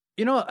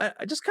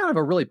 Just kind of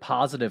a really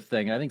positive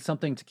thing. I think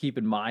something to keep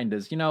in mind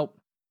is, there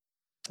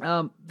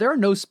are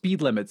no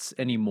speed limits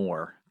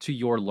anymore to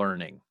your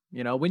learning.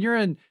 When you're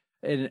in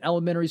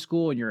elementary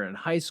school and you're in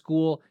high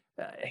school,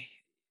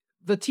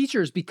 the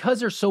teachers, because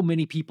there's so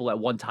many people at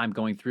one time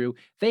going through,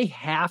 they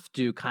have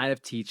to kind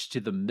of teach to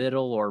the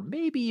middle or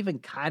maybe even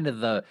kind of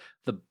the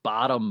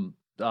bottom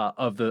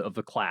of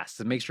the class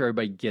to make sure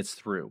everybody gets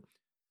through.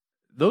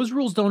 Those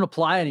rules don't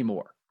apply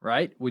anymore,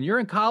 right? When you're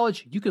in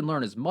college, you can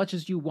learn as much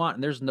as you want,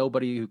 and there's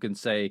nobody who can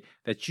say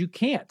that you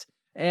can't.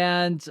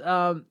 And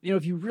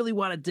if you really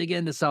want to dig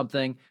into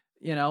something,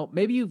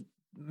 maybe you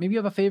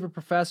have a favorite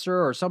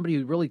professor or somebody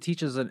who really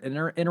teaches an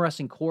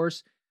interesting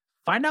course.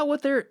 Find out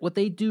what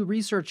they do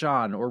research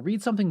on, or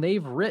read something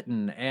they've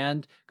written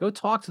and go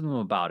talk to them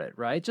about it,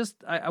 right?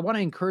 I want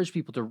to encourage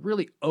people to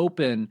really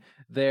open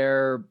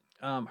their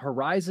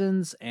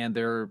horizons and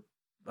their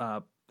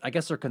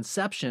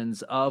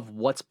conceptions of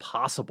what's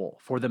possible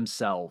for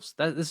themselves.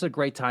 This is a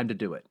great time to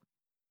do it.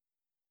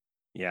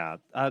 Yeah.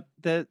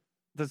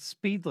 The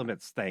speed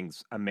limits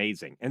thing's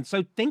amazing. And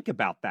so think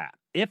about that.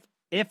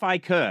 If I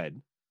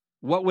could,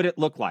 what would it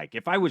look like?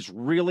 If I was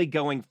really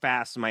going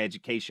fast in my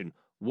education,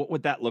 what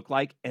would that look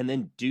like? And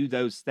then do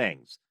those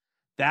things.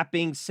 That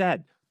being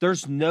said,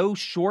 there's no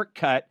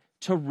shortcut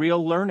to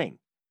real learning.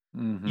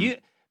 Mm-hmm.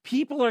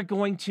 People are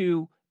going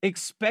to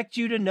expect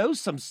you to know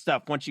some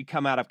stuff once you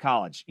come out of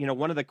college.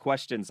 One of the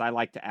questions I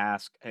like to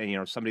ask,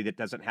 somebody that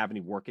doesn't have any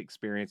work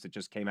experience that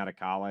just came out of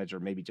college, or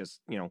maybe just,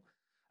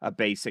 a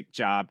basic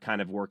job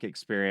kind of work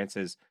experience,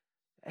 is,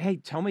 hey,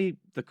 tell me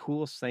the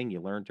coolest thing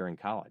you learned during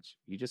college.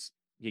 You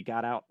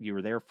got out, you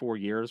were there 4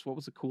 years. What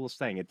was the coolest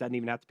thing? It doesn't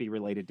even have to be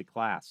related to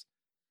class.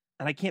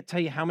 And I can't tell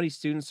you how many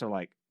students are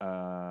like,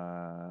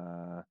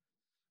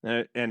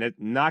 and it's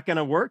not going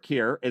to work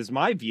here, is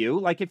my view.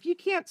 Like, if you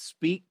can't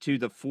speak to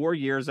the 4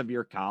 years of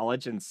your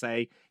college and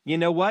say, you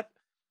know what,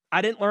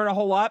 I didn't learn a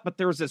whole lot, but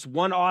there was this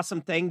one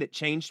awesome thing that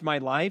changed my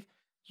life,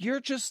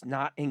 you're just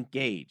not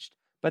engaged.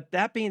 But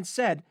that being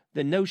said,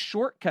 the no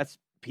shortcuts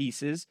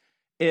pieces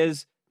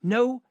is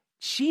no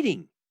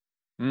cheating.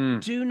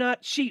 Do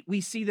not cheat. We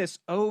see this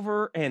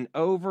over and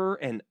over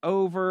and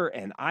over.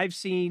 And I've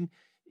seen,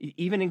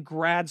 even in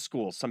grad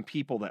school, some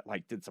people that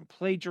did some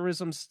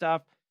plagiarism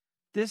stuff.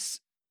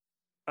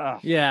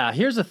 Yeah,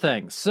 here's the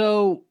thing.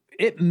 So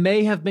it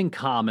may have been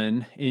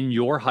common in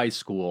your high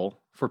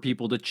school for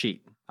people to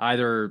cheat,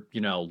 either,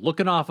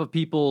 looking off of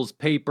people's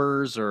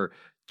papers or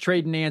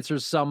trading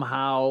answers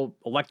somehow,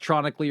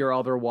 electronically or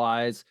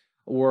otherwise,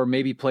 or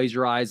maybe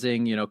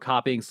plagiarizing,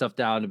 copying stuff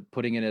down and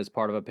putting it as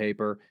part of a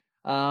paper.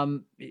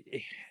 The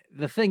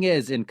thing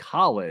is, in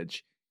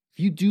college, if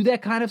you do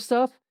that kind of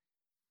stuff,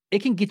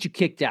 it can get you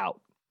kicked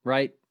out,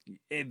 right?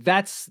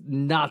 That's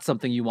not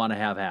something you want to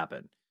have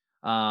happen.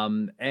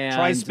 And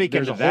try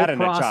speaking there's to that a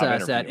whole in a job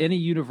process interview at any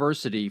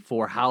university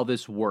for how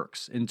this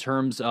works in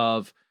terms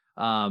of,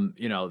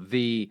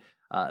 the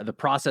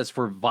process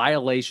for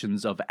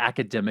violations of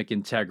academic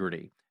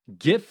integrity.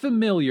 Get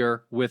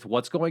familiar with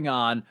what's going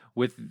on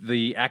with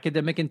the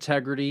academic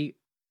integrity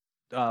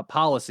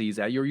policies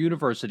at your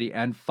university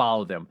and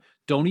follow them.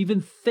 Don't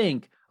even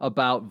think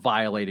about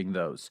violating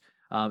those.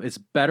 It's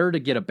better to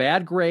get a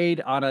bad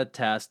grade on a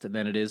test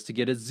than it is to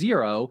get a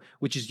 0,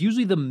 which is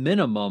usually the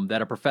minimum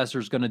that a professor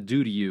is going to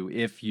do to you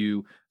if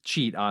you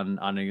cheat on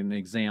an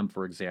exam,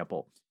 for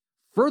example.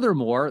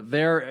 Furthermore,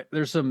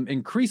 there's some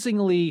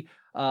increasingly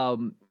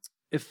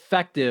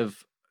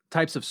effective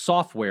types of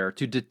software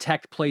to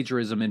detect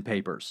plagiarism in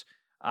papers.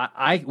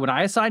 When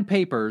I assign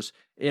papers,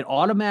 it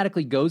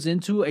automatically goes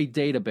into a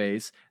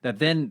database that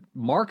then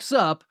marks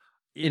up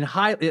it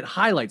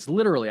highlights,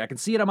 literally, I can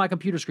see it on my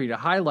computer screen. It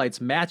highlights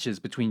matches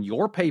between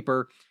your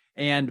paper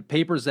and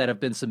papers that have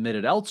been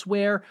submitted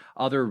elsewhere,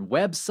 other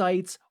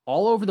websites,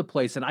 all over the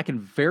place. And I can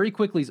very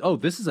quickly,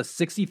 this is a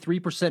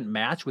 63%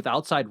 match with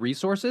outside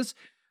resources.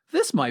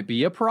 This might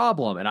be a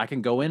problem. And I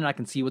can go in and I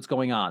can see what's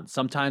going on.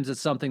 Sometimes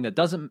it's something that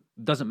doesn't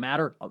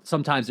matter.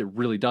 Sometimes it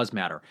really does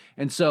matter.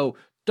 And so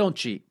don't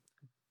cheat.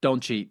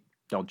 Don't cheat.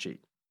 Don't cheat.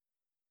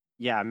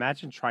 Yeah,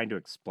 imagine trying to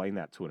explain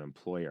that to an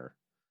employer.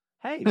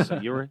 Hey, so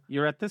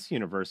you're at this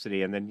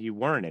university and then you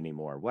weren't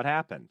anymore. What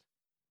happened?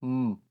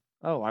 Oh,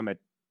 I'm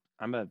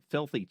a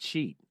filthy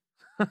cheat.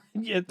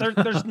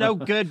 There's no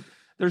good.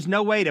 There's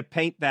no way to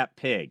paint that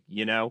pig,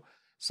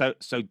 So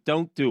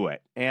don't do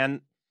it.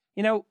 And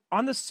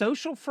on the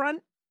social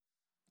front,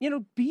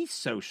 be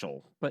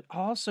social, but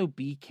also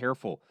be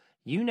careful.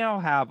 you now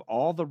have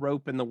all the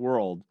rope in the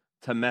world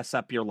to mess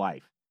up your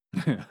life,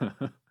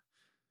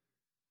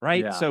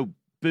 right? Yeah. So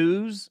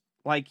booze,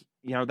 like,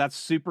 that's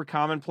super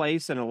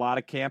commonplace in a lot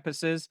of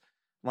campuses.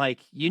 Like,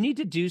 you need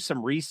to do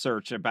some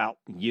research about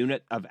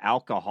unit of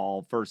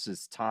alcohol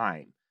versus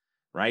time,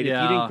 right? If you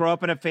didn't Yeah. grow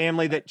up in a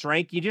family that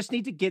drank, you just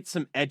need to get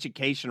some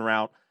education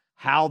around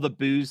how the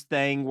booze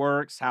thing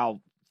works,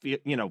 how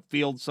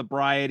field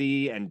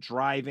sobriety and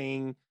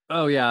driving.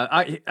 Oh yeah.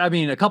 I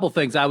mean, a couple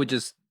things I would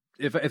just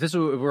if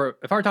I were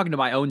talking to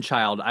my own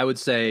child, I would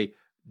say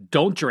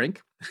don't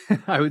drink.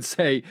 I would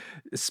say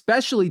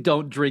especially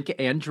don't drink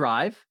and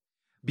drive.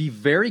 Be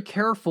very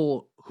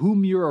careful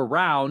whom you're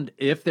around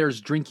if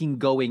there's drinking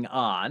going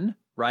on,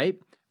 right?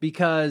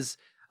 Because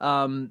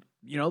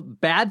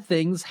bad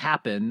things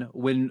happen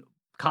when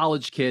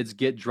college kids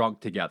get drunk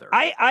together.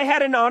 I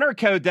had an honor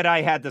code that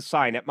I had to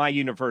sign at my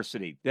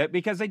university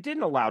because they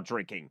didn't allow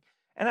drinking.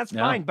 And that's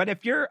Yeah. fine. But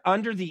if you're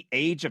under the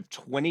age of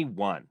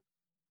 21,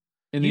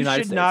 In the you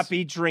United should not States.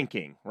 be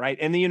drinking, right?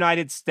 In the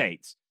United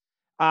States.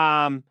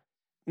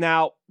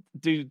 Now,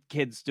 do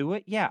kids do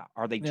it? Yeah.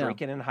 Are they Yeah.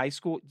 drinking in high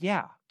school?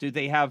 Yeah. Do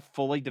they have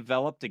fully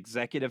developed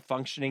executive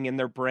functioning in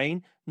their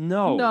brain?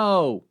 No.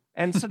 No.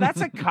 And so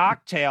that's a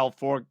cocktail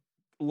for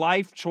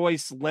life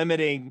choice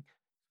limiting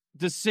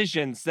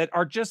decisions that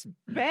are just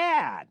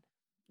bad.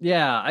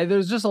 Yeah,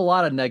 there's just a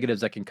lot of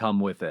negatives that can come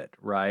with it,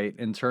 right?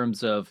 In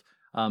terms of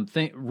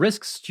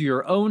risks to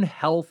your own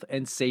health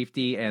and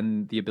safety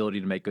and the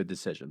ability to make good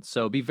decisions.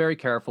 So be very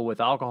careful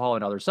with alcohol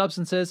and other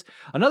substances.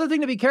 Another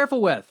thing to be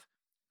careful with,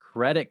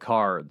 credit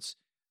cards.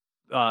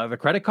 The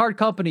credit card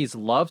companies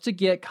love to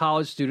get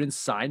college students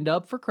signed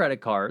up for credit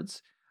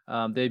cards.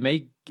 They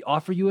may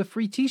offer you a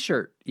free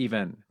t-shirt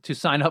even to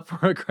sign up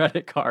for a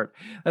credit card.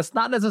 That's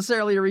not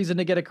necessarily a reason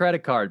to get a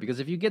credit card, because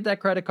if you get that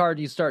credit card,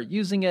 you start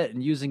using it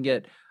and using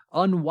it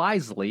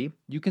unwisely,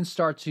 you can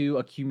start to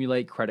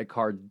accumulate credit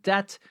card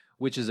debt,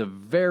 which is a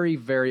very,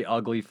 very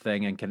ugly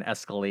thing and can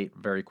escalate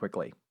very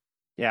quickly.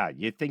 Yeah,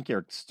 you think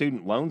your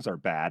student loans are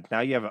bad.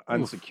 Now you have an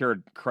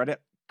unsecured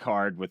credit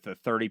card with a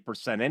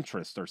 30%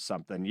 interest or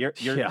something.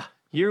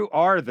 You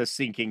are the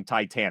sinking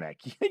Titanic.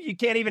 You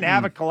can't even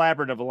have a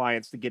collaborative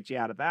alliance to get you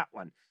out of that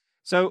one.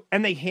 So,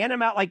 and they hand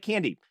them out like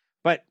candy.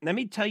 But let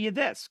me tell you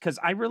this, because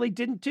I really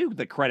didn't do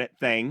the credit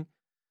thing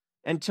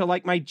until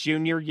like my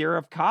junior year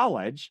of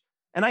college,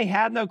 and I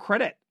had no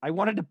credit. I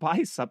wanted to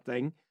buy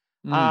something,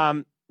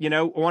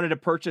 wanted to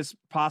purchase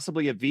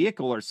possibly a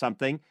vehicle or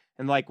something.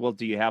 And like, well,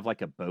 do you have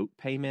like a boat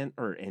payment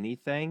or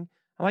anything?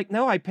 I'm like,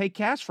 no, I pay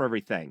cash for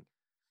everything.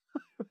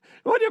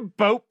 What a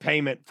boat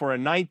payment for a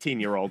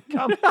 19-year-old.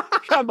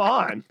 Come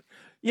on.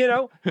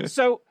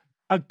 So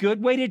a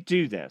good way to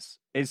do this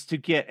is to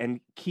get,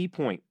 and key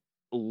point,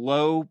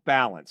 low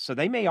balance. So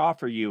they may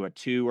offer you a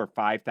 $2,000 or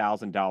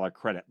 $5,000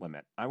 credit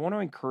limit. I want to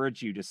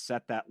encourage you to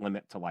set that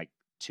limit to like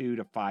 $200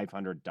 to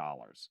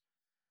 $500.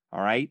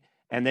 All right.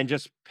 And then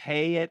just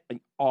pay it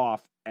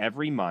off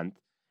every month.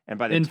 And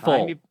by the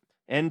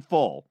in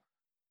full,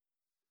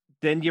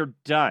 then you're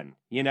done.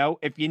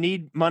 If you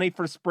need money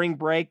for spring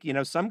break,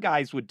 some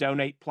guys would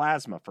donate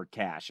plasma for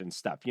cash and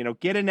stuff.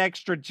 Get an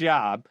extra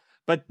job,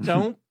 but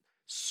don't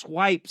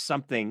swipe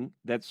something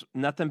that's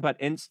nothing but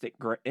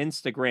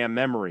Instagram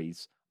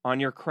memories on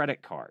your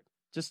credit card.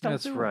 Just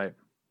don't do it.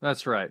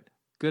 That's right.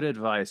 Good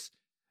advice.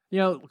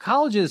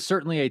 College is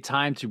certainly a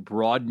time to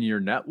broaden your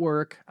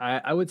network.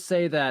 I would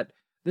say that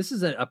this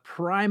is a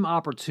prime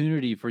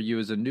opportunity for you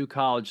as a new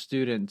college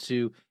student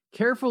to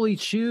carefully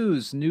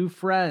choose new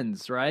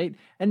friends, right?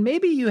 And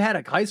maybe you had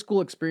a high school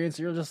experience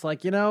and you're just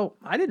like,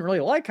 I didn't really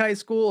like high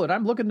school and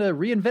I'm looking to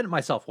reinvent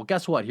myself. Well,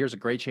 guess what? Here's a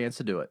great chance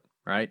to do it,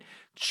 right?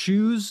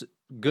 Choose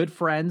good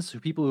friends,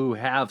 people who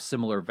have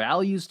similar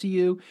values to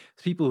you,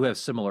 people who have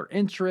similar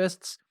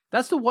interests.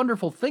 That's the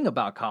wonderful thing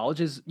about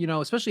college is,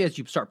 especially as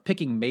you start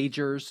picking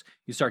majors,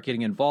 you start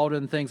getting involved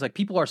in things, like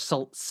people are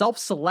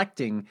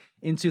self-selecting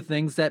into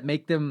things that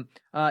make them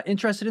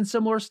interested in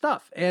similar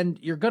stuff. And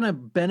you're going to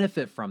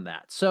benefit from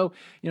that. So,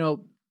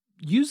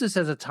 use this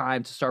as a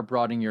time to start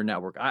broadening your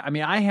network. I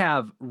mean, I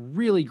have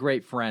really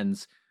great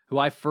friends who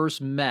I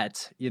first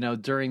met,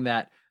 during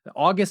that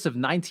August of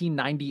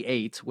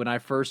 1998, when I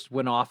first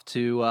went off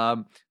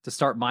to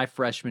start my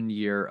freshman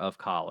year of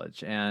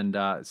college, and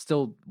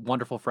still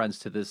wonderful friends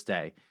to this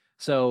day.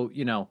 So,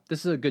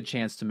 this is a good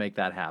chance to make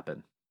that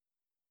happen.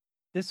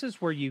 This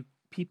is where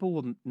people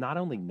will not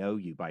only know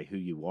you by who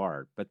you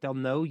are, but they'll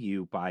know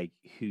you by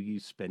who you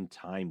spend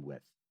time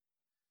with,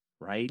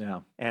 right?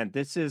 Yeah. And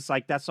this is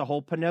like, that's the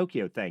whole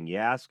Pinocchio thing. You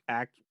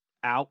act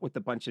out with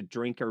a bunch of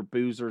drinker,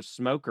 boozers,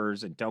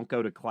 smokers, and don't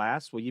go to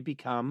class. Well, you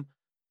become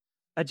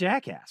a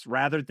jackass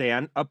rather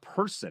than a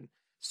person.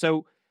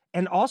 So,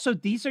 and also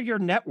these are your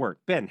network.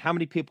 Ben, how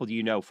many people do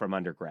you know from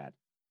undergrad?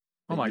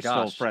 Oh my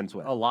gosh, still friends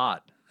with? A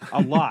lot,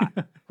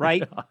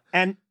 right?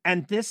 Yeah.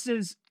 And this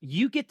is,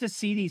 you get to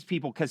see these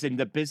people because in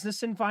the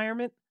business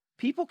environment,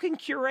 people can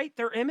curate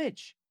their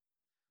image.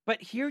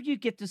 But here you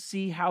get to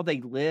see how they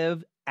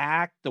live,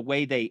 act, the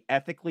way they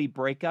ethically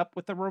break up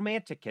with a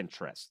romantic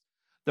interest,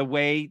 the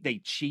way they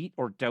cheat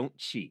or don't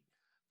cheat,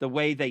 the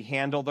way they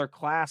handle their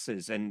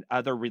classes and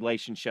other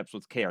relationships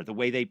with care, the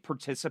way they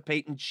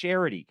participate in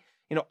charity,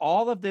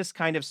 all of this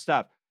kind of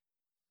stuff.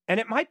 And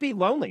it might be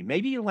lonely.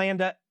 Maybe you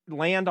land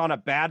on a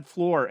bad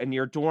floor in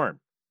your dorm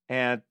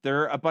and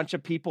there are a bunch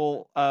of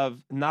people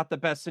of not the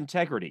best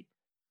integrity.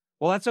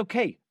 Well, that's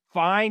okay.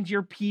 Find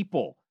your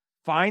people.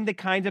 Find the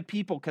kind of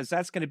people, because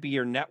that's going to be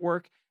your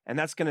network and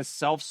that's going to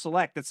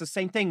self-select. It's the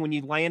same thing when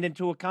you land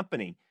into a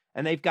company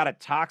and they've got a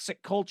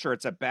toxic culture.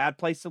 It's a bad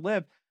place to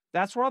live.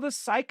 That's where all the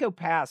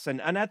psychopaths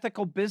and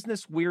unethical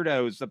business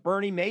weirdos, the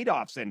Bernie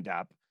Madoffs, end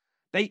up.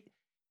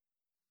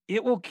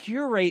 It will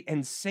curate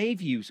and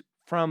save you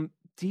from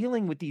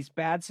dealing with these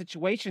bad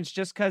situations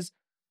just because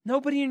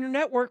nobody in your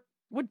network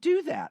would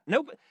do that.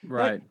 Nobody,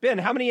 Right. Ben,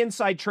 how many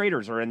inside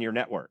traders are in your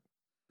network?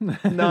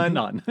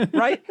 None.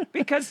 Right?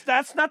 Because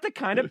that's not the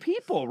kind of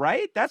people,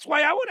 right? That's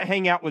why I want to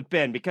hang out with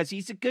Ben, because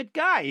he's a good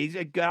guy.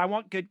 I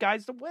want good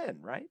guys to win,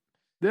 right?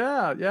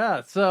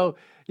 Yeah. So,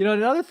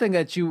 another thing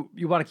that you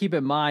want to keep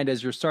in mind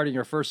as you're starting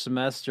your first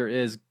semester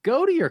is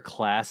go to your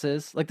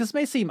classes. Like, this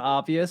may seem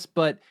obvious,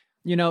 but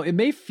it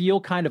may feel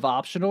kind of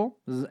optional,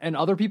 and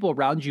other people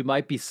around you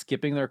might be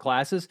skipping their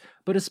classes,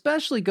 but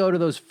especially go to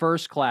those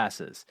first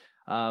classes.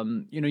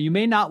 You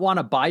may not want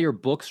to buy your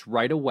books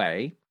right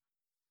away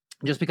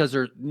just because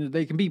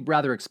they can be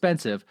rather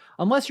expensive,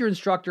 unless your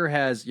instructor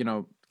has,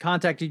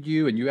 contacted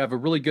you and you have a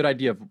really good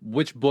idea of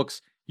which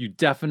books you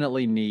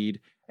definitely need,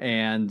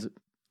 and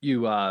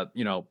you know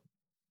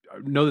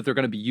that they're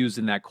going to be used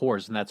in that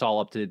course, and that's all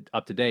up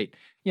to date.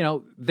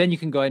 Then you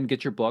can go ahead and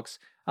get your books.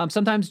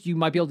 Sometimes you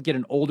might be able to get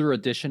an older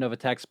edition of a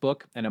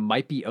textbook, and it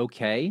might be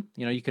okay.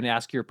 You can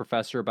ask your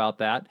professor about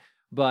that,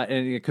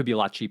 and it could be a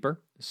lot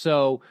cheaper.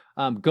 So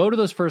go to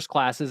those first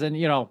classes, and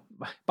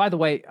by the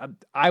way,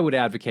 I would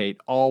advocate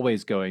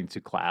always going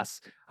to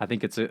class. I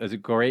think it's a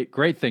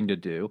great thing to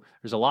do.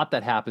 There's a lot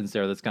that happens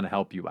there that's going to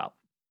help you out.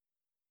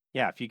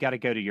 Yeah, if you got to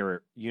go to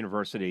your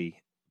university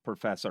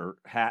professor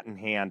hat in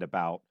hand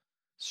about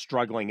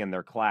struggling in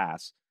their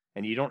class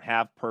and you don't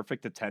have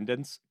perfect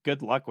attendance,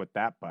 good luck with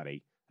that,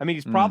 buddy. I mean,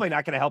 he's probably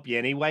not going to help you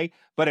anyway,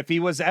 but if he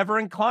was ever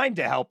inclined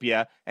to help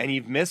you and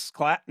you've missed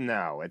class,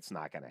 no, it's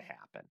not going to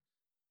happen.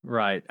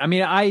 Right. I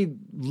mean, I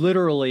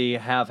literally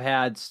have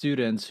had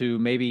students who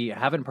maybe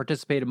haven't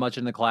participated much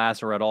in the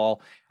class or at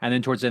all, and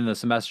then towards the end of the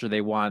semester,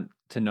 they want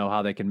to know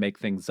how they can make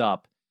things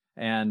up.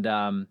 And,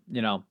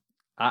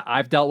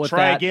 I've dealt with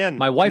Try that. again.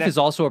 My wife is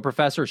also a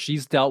professor.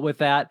 She's dealt with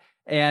that.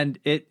 And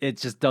it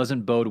just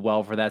doesn't bode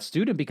well for that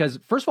student because,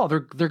 first of all, they're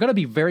going to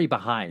be very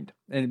behind,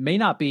 and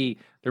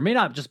there may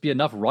not just be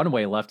enough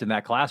runway left in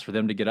that class for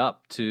them to get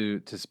up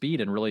to speed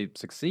and really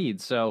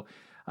succeed. So,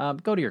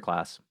 go to your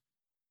class.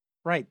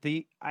 Right.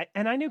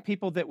 I knew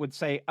people that would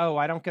say, "Oh,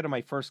 I don't go to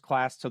my first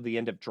class till the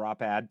end of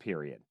drop ad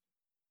period,"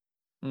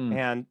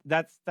 and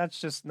that's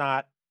just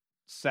not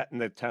setting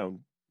the tone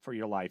for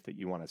your life that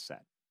you want to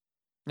set.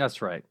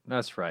 That's right.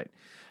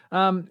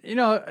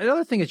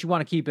 Another thing that you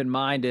want to keep in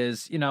mind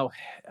is,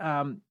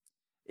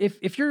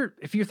 if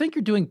you think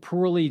you're doing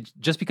poorly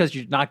just because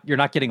you're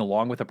not getting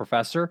along with a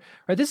professor,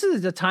 right? This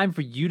is a time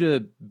for you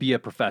to be a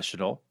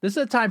professional. This is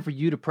a time for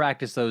you to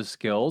practice those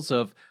skills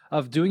of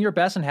doing your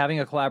best and having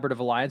a collaborative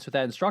alliance with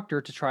that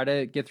instructor to try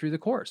to get through the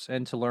course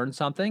and to learn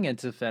something and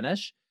to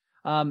finish.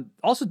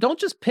 Also, don't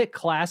just pick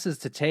classes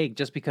to take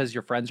just because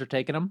your friends are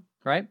taking them,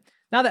 right?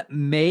 Now that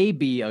may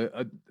be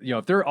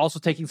if they're also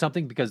taking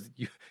something because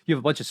you have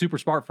a bunch of super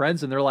smart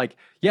friends and they're like,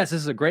 yes,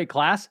 this is a great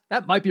class,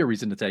 that might be a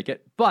reason to take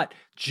it. But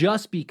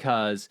just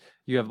because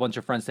you have a bunch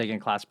of friends taking a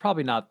class,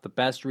 probably not the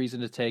best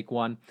reason to take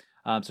one.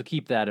 So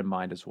keep that in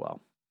mind as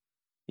well.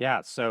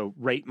 Yeah, so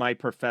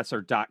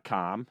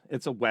ratemyprofessor.com.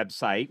 It's a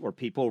website where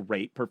people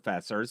rate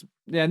professors.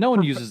 Yeah, no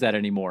one uses that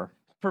anymore.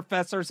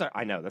 Professors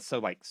I know, that's so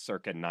like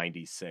circa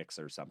 96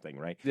 or something,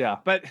 right? Yeah.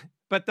 But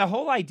the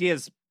whole idea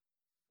is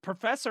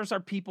professors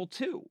are people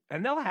too,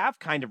 and they'll have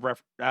kind of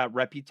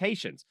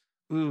reputations.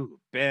 Ooh,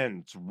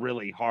 Ben's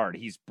really hard.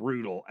 He's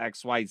brutal,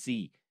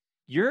 XYZ.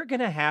 You're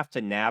going to have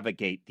to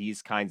navigate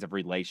these kinds of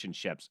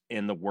relationships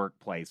in the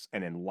workplace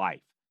and in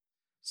life.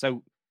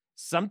 So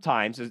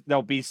sometimes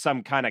there'll be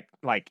some kind of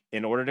like,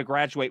 in order to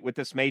graduate with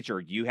this major,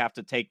 you have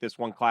to take this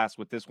one class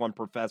with this one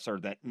professor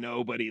that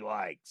nobody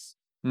likes.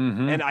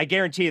 Mm-hmm. And I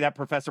guarantee you that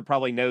professor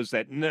probably knows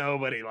that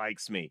nobody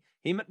likes me.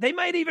 They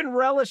might even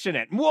relish in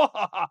it.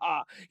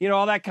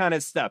 All that kind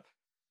of stuff.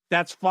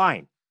 That's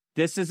fine.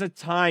 This is a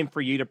time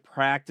for you to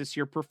practice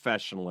your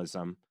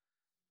professionalism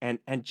and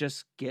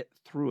just get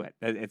through it.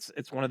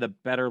 It's one of the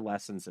better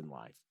lessons in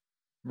life.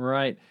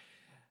 Right.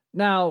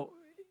 Now,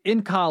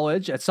 in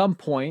college, at some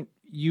point,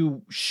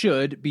 you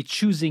should be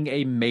choosing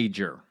a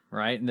major,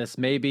 right? And this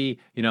may be,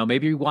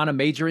 maybe you want to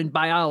major in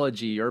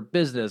biology or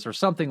business or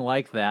something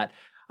like that.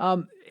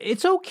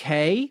 It's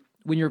okay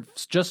when you're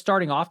just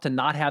starting off to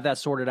not have that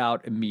sorted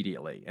out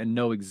immediately and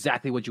know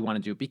exactly what you want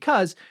to do,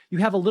 because you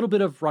have a little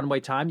bit of runway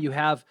time. You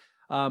have,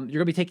 you're going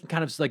to be taking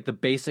kind of like the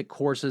basic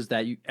courses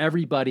that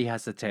everybody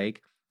has to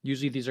take.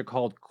 Usually these are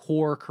called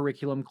core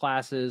curriculum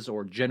classes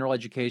or general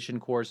education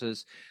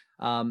courses.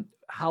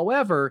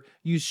 However,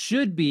 you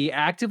should be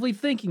actively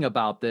thinking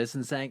about this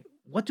and saying,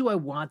 what do I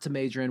want to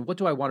major in? What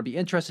do I want to be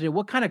interested in?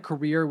 What kind of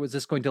career was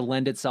this going to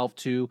lend itself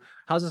to?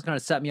 How's this going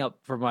to set me up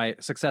for my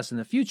success in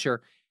the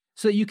future?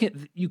 So that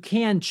you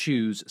can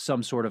choose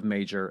some sort of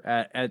major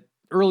at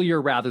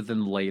earlier rather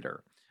than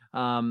later.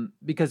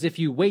 Because if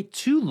you wait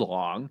too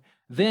long,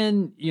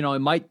 then you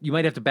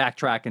might have to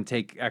backtrack and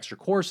take extra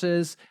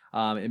courses.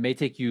 It may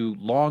take you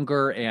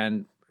longer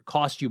and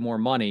cost you more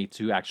money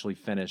to actually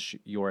finish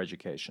your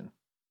education.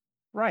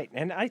 Right.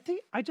 And I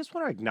think I just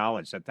want to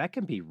acknowledge that that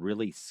can be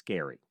really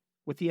scary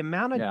with the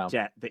amount of Yeah.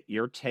 debt that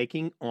you're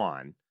taking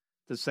on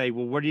to say,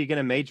 well, what are you going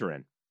to major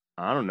in?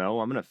 I don't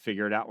know. I'm going to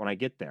figure it out when I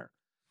get there.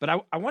 But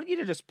I want you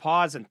to just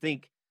pause and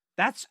think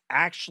that's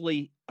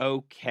actually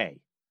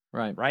okay,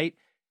 Right. right?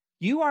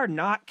 You are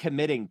not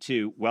committing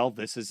to, well,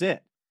 this is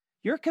it.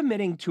 You're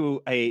committing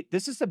to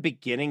this is the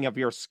beginning of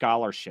your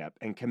scholarship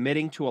and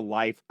committing to a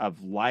life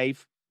of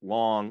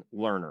lifelong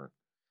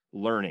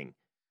learning.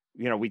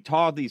 We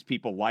call these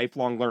people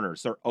lifelong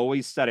learners. They're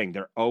always studying,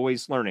 they're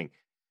always learning.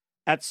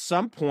 At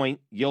some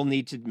point, you'll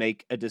need to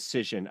make a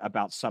decision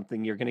about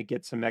something you're going to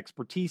get some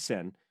expertise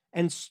in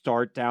and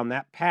start down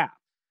that path.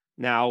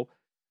 Now,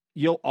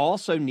 you'll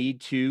also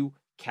need to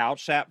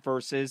couch that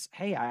versus,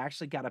 hey, I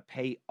actually got to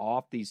pay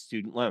off these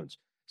student loans.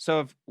 So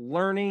if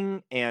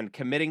learning and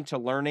committing to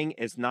learning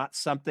is not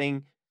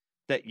something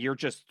that you're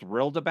just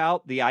thrilled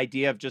about, the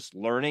idea of just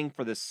learning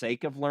for the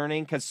sake of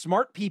learning, because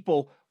smart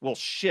people will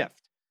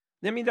shift.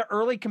 I mean, the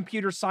early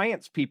computer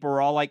science people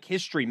are all like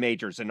history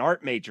majors and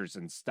art majors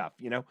and stuff,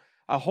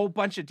 a whole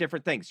bunch of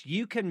different things.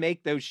 You can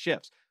make those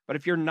shifts. But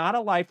if you're not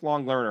a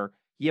lifelong learner,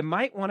 you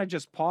might want to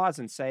just pause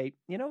and say,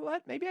 you know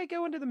what, maybe I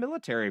go into the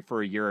military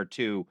for a year or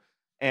two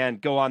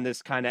and go on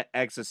this kind of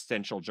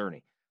existential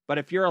journey. But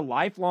if you're a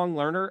lifelong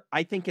learner,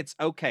 I think it's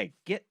okay.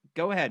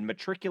 Go ahead,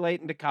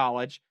 matriculate into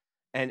college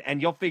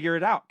and you'll figure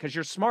it out because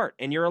you're smart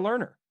and you're a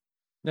learner.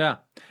 Yeah.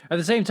 At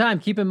the same time,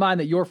 keep in mind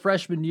that your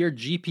freshman year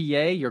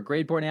GPA, your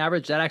grade point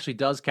average, that actually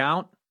does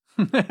count.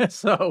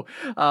 So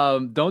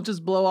don't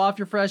just blow off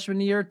your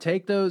freshman year.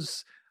 Take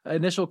those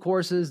initial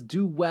courses,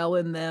 do well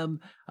in them,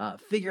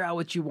 figure out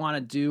what you want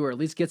to do, or at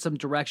least get some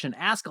direction.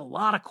 Ask a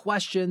lot of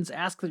questions.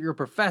 Ask your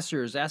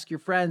professors, ask your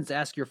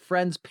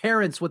friends'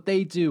 parents what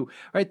they do,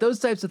 right? Those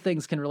types of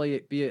things can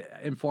really be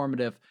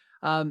informative.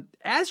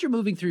 As you're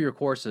moving through your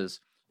courses,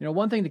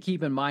 one thing to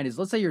keep in mind is,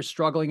 let's say you're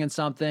struggling in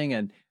something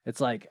and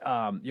it's like,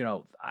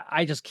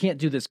 I just can't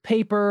do this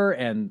paper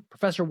and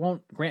professor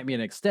won't grant me an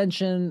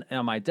extension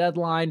on my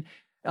deadline.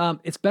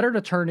 It's better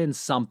to turn in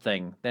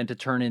something than to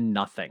turn in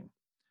nothing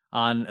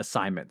on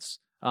assignments.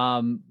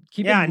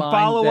 Keep in mind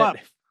follow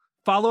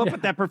up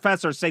with that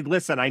professor. Say,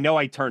 listen, I know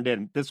I turned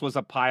in, this was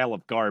a pile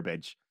of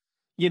garbage.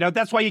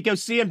 That's why you go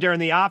see him during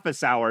the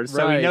office hours.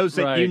 So he knows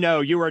that,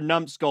 you were a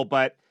numbskull,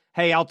 but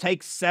hey, I'll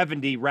take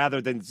 70 rather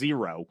than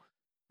 0.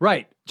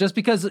 Right. Just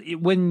because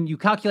when you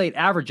calculate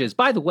averages,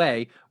 by the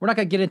way, we're not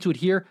going to get into it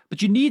here,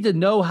 but you need to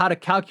know how to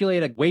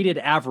calculate a weighted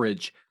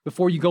average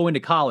before you go into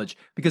college,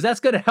 because that's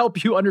going to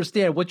help you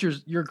understand what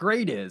your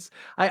grade is.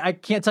 I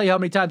can't tell you how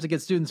many times I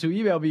get students who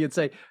email me and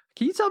say,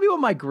 can you tell me what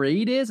my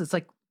grade is? It's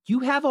like,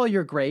 you have all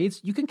your grades.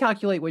 You can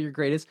calculate what your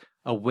grade is.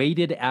 A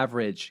weighted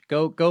average.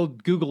 Go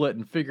Google it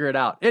and figure it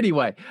out.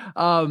 Anyway,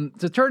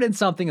 to turn in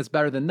something is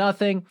better than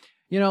nothing.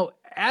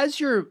 As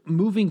you're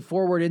moving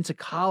forward into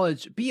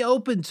college, be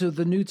open to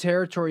the new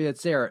territory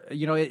that's there.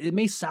 It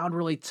may sound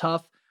really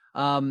tough,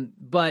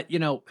 but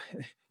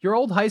your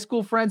old high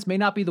school friends may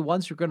not be the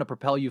ones who are going to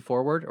propel you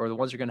forward or the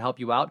ones who are going to help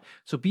you out.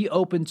 So be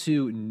open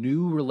to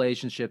new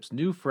relationships,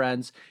 new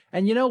friends.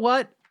 And you know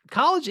what?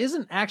 College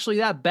isn't actually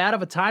that bad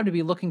of a time to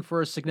be looking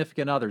for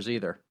significant others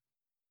either.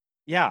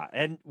 Yeah,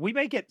 and we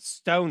may get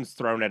stones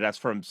thrown at us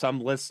from some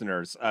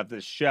listeners of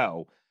this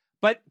show,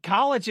 but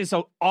college is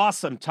an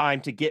awesome time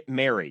to get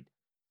married.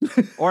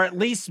 Or at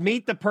least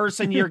meet the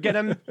person you're going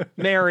to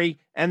marry.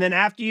 And then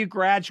after you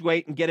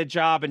graduate and get a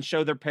job and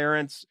show their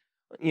parents,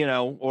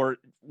 or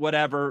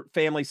whatever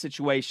family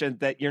situation,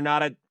 that you're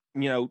not a,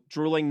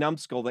 drooling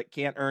numbskull that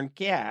can't earn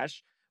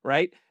cash,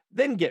 right?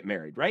 Then get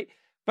married, right?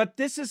 But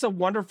this is a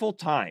wonderful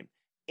time.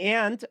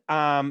 And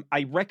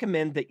I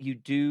recommend that you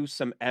do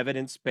some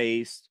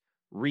evidence-based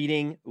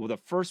reading. Well, the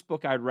first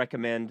book I'd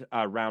recommend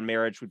around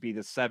marriage would be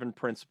The 7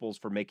 Principles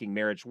for Making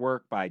Marriage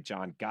Work by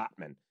John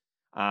Gottman.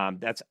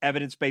 That's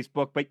evidence-based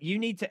book, but you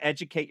need to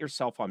educate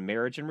yourself on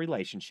marriage and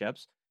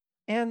relationships.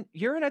 And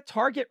you're in a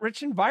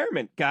target-rich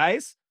environment,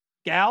 guys,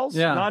 gals,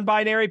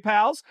 non-binary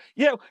pals.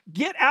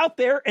 Get out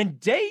there and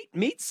date,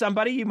 meet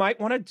somebody you might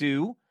want to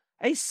do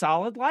a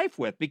solid life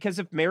with. Because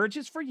if marriage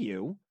is for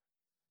you,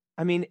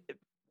 I mean,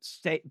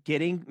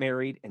 getting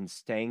married and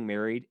staying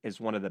married is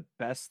one of the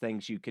best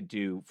things you could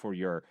do for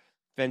your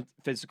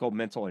physical,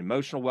 mental, and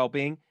emotional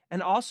well-being,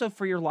 and also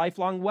for your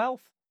lifelong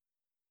wealth.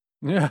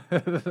 Yeah,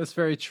 that's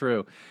very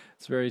true.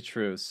 It's very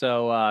true.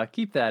 So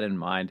keep that in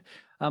mind.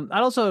 I'd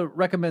also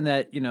recommend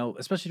that,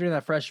 especially during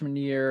that freshman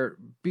year,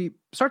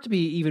 start to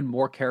be even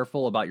more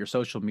careful about your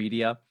social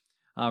media.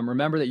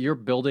 Remember that you're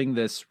building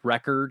this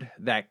record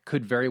that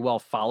could very well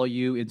follow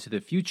you into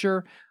the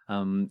future.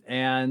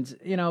 And,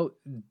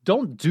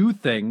 don't do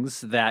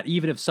things that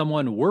even if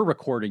someone were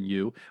recording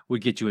you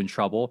would get you in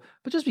trouble,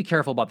 but just be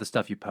careful about the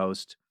stuff you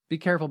post. Be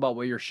careful about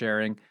what you're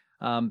sharing.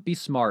 Be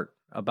smart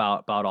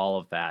about all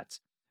of that.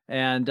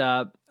 And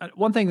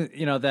one thing,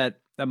 that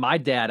my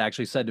dad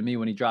actually said to me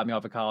when he dropped me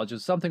off at college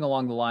is something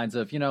along the lines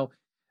of,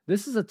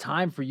 this is a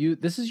time for you.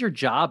 This is your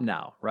job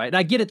now, right? And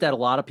I get it that a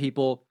lot of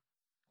people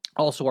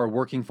also are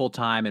working full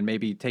time and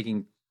maybe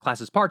taking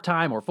classes part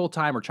time or full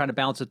time or trying to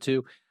balance it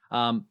too.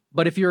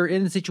 But if you're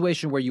in a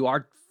situation where you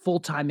are full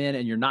time in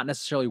and you're not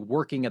necessarily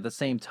working at the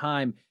same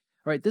time,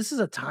 right, this is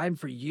a time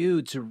for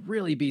you to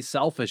really be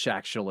selfish,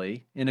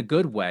 actually, in a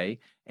good way,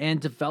 and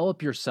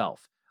develop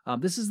yourself.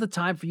 This is the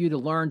time for you to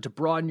learn, to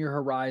broaden your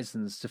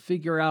horizons, to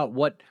figure out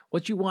what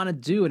you want to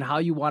do and how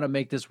you want to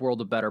make this world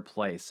a better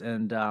place.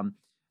 And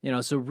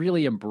so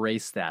really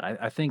embrace that.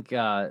 I think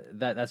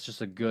that's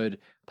just a good,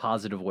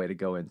 positive way to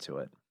go into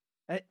it.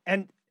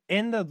 And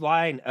in the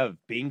line of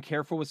being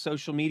careful with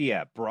social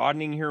media,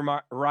 broadening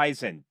your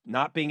horizon,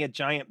 not being a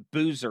giant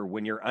boozer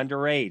when you're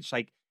underage.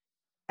 Like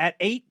at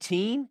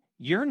 18,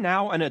 you're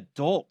now an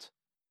adult.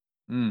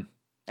 And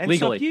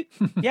legally.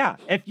 So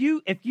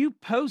if you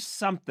post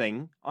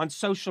something on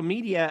social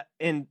media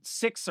in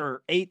 6th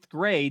or 8th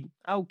grade,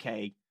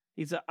 okay,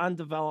 he's an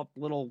undeveloped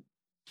little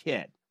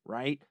kid,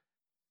 right?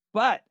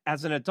 But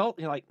as an adult,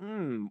 you're like,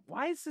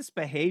 why is this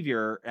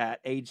behavior at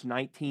age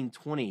 19,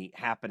 20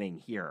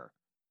 happening here?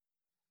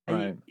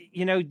 Right.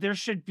 And, there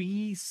should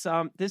be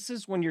this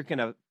is when you're going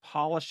to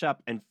polish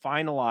up and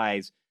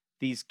finalize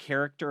these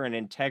character and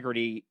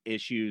integrity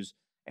issues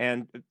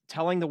and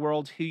telling the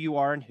world who you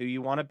are and who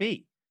you want to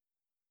be.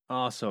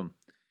 Awesome.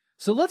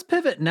 So let's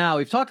pivot now.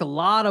 We've talked a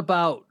lot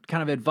about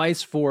kind of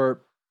advice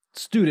for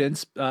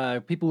students,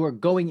 people who are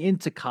going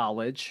into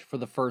college for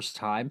the first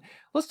time.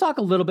 Let's talk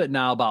a little bit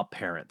now about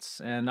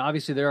parents. And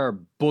obviously there are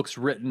books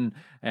written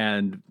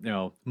and,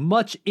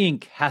 much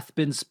ink hath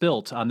been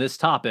spilt on this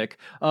topic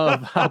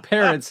of how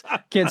parents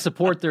can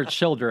support their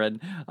children.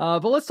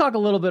 But let's talk a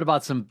little bit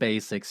about some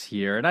basics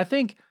here. And I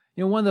think,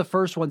 one of the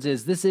first ones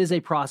is this is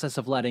a process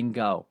of letting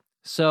go.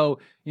 So,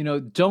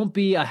 don't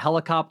be a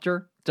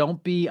helicopter.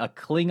 Don't be a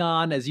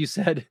Klingon, as you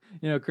said,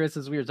 Chris,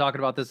 as we were talking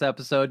about this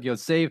episode.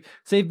 Save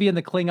being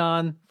the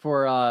Klingon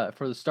for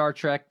the Star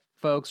Trek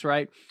folks,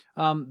 right?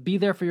 Be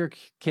there for your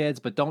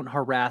kids, but don't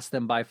harass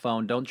them by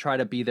phone. Don't try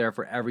to be there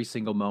for every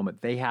single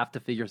moment. They have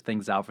to figure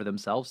things out for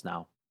themselves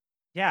now.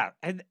 Yeah,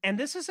 and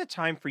this is a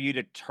time for you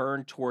to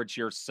turn towards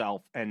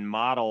yourself and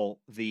model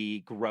the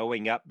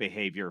growing up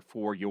behavior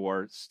for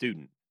your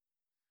student,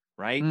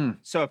 right?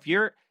 So if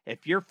you're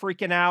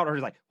freaking out or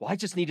like, well, I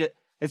just need to.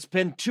 It's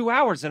been 2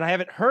 hours and I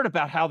haven't heard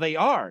about how they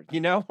are,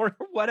 or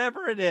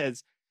whatever it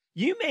is.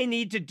 You may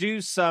need to do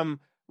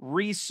some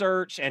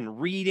research and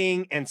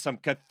reading and some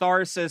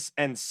catharsis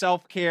and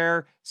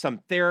self-care, some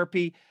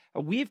therapy.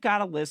 We've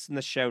got a list in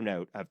the show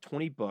note of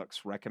 20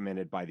 books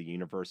recommended by the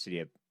University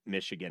of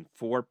Michigan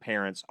for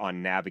parents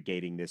on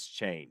navigating this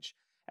change.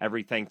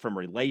 Everything from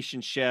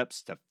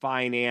relationships to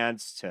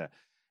finance to,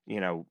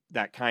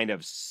 that kind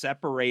of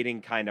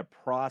separating kind of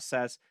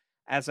process.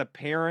 As a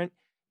parent,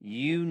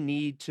 you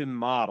need to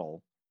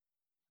model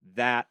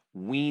that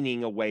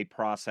weaning away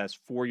process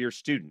for your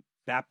student.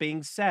 That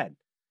being said,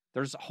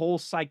 there's whole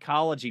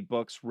psychology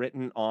books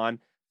written on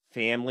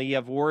family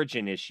of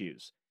origin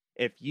issues.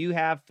 If you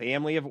have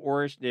family of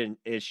origin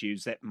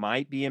issues that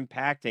might be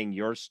impacting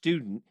your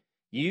student,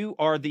 you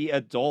are the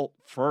adult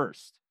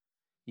first.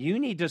 You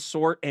need to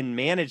sort and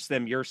manage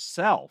them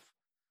yourself.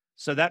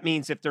 So that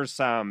means if there's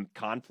some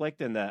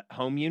conflict in the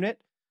home unit,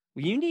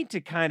 you need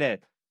to kind of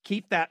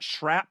keep that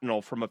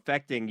shrapnel from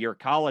affecting your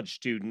college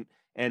student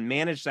and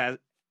manage that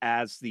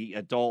as the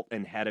adult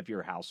and head of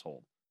your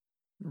household.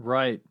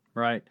 Right.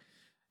 Kind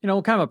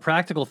of a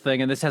practical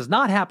thing, and this has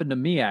not happened to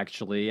me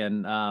actually,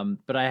 and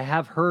but I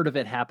have heard of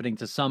it happening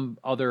to some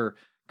other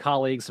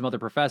colleagues, some other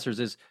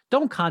professors, is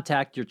don't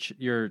contact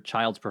your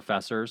child's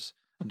professors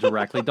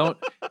directly. Don't.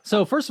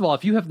 So first of all,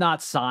 if you have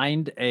not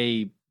signed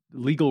a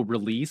legal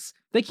release,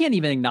 they can't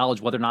even acknowledge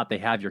whether or not they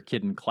have your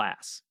kid in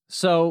class.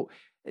 So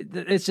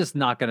it's just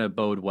not going to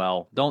bode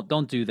well.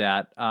 Don't do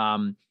that.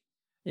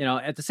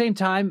 At the same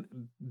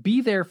time,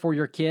 be there for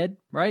your kid,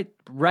 right?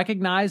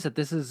 Recognize that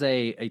this is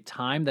a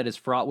time that is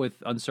fraught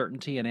with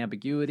uncertainty and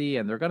ambiguity,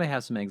 and they're going to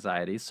have some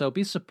anxiety. So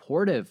be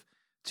supportive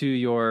to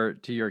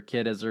your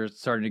kid as they're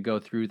starting to go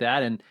through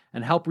that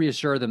and help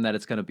reassure them that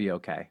it's going to be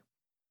okay.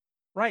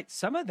 Right.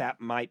 Some of that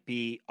might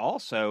be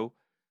also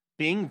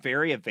being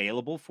very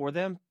available for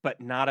them, but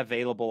not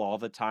available all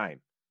the time.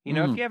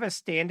 If you have a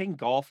standing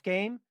golf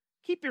game,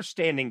 keep your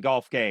standing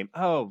golf game.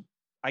 Oh,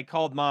 I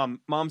called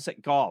mom. Mom's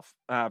at golf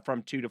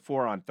from 2 to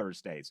 4 on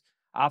Thursdays.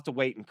 I'll have to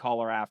wait and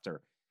call her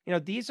after.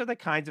 These are the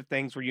kinds of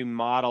things where you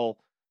model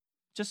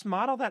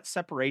that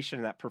separation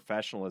and that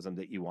professionalism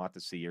that you want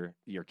to see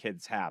your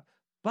kids have.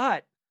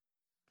 But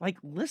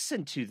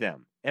listen to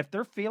them. If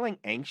they're feeling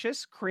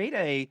anxious, create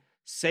a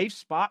safe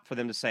spot for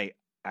them to say,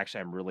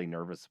 actually, I'm really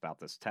nervous about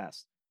this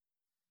test.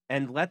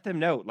 and let them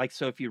know. Like,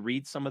 so if you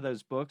read some of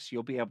those books,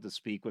 you'll be able to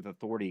speak with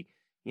authority.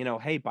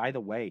 Hey, by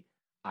the way,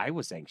 I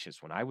was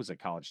anxious when I was a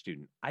college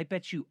student. I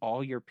bet you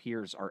all your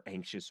peers are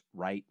anxious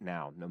right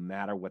now, no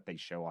matter what they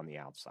show on the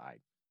outside.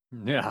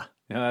 Yeah,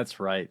 yeah, that's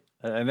right.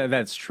 And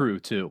that's true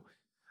too.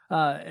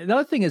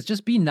 Another thing is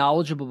just be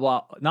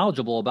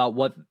knowledgeable about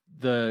what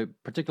the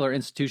particular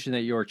institution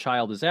that your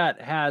child is at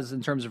has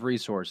in terms of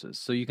resources,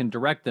 so you can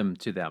direct them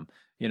to them.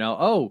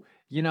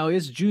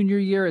 It's junior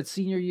year, it's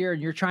senior year,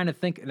 and you're trying to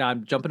think. And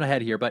I'm jumping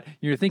ahead here, but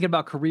you're thinking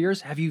about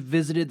careers. Have you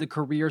visited the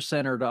career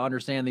center to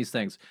understand these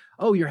things?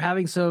 Oh, you're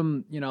having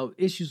some,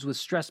 issues with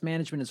stress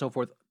management and so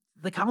forth.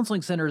 The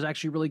counseling center is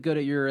actually really good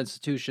at your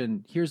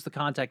institution. Here's the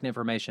contact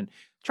information.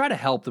 Try to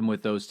help them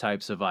with those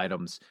types of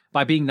items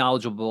by being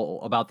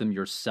knowledgeable about them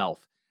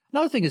yourself.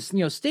 Another thing is,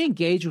 stay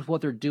engaged with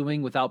what they're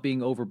doing without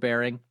being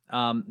overbearing.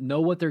 Know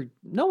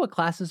what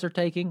classes they're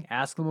taking.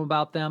 Ask them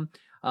about them.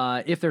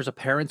 If there's a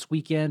parents'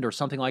 weekend or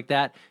something like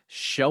that,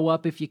 show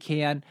up if you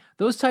can.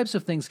 Those types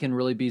of things can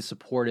really be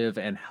supportive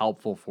and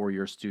helpful for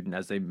your student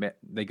as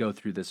they go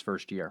through this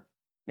first year.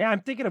 Now,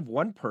 I'm thinking of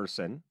one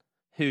person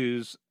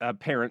whose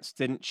parents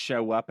didn't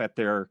show up at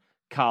their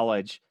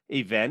college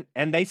event,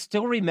 and they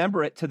still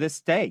remember it to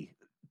this day,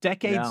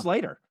 decades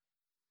later.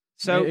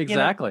 So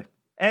exactly.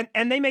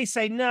 And they may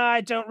say, "No, I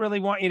don't really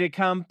want you to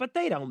come," but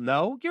they don't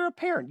know. You're a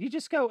parent. You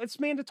just go. It's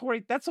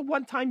mandatory. That's the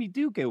one time you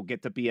do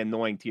get to be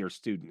annoying to your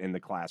student in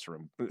the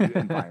classroom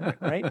environment,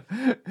 right?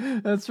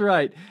 That's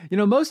right.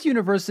 Most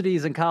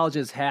universities and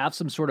colleges have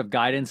some sort of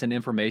guidance and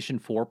information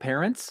for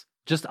parents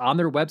just on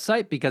their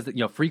website because,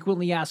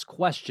 frequently asked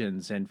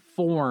questions and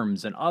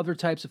forms and other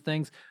types of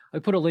things. I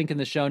put a link in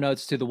the show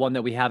notes to the one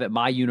that we have at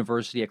my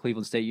university, at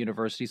Cleveland State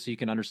University, so you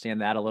can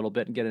understand that a little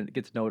bit and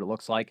get to know what it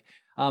looks like.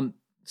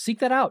 Seek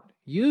that out.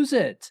 Use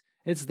it.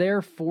 It's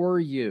there for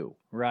you,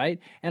 right?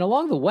 And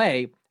along the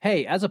way,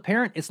 hey, as a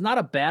parent, it's not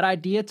a bad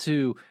idea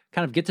to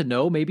kind of get to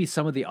know maybe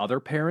some of the other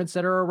parents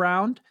that are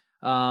around.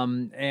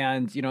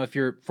 If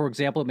you're, for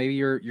example, maybe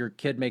your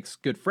kid makes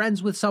good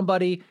friends with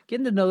somebody,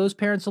 getting to know those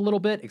parents a little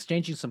bit,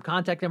 exchanging some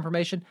contact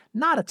information,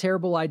 not a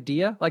terrible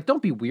idea. Like,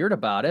 don't be weird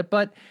about it.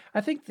 But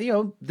I think,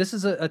 this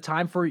is a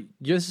time for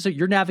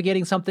you're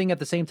navigating something at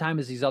the same time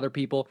as these other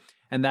people.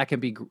 And that can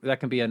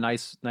be a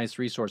nice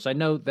resource. I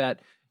know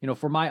that,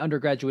 for my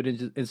undergraduate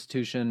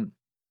institution,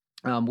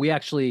 we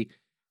actually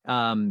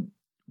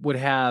would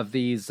have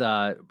these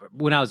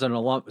when I was an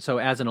alum. So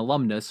as an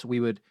alumnus,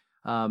 we would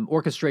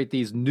orchestrate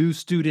these new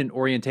student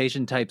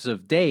orientation types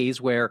of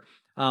days where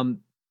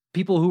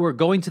people who were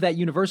going to that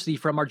university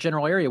from our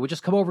general area would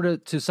just come over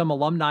to some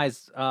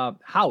alumni's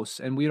house,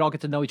 and we'd all get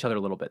to know each other a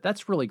little bit.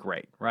 That's really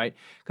great, right?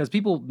 Because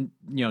people,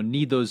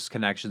 need those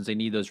connections, they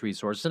need those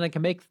resources, and it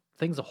can make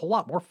things a whole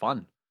lot more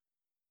fun.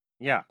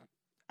 Yeah,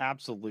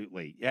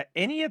 absolutely. Yeah,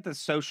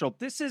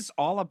 this is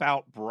all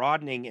about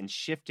broadening and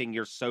shifting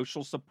your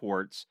social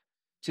supports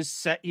to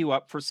set you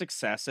up for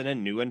success in a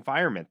new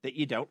environment that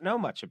you don't know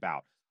much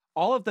about.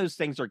 All of those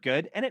things are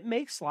good, and it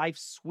makes life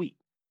sweet.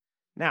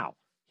 Now,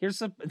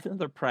 here's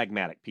another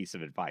pragmatic piece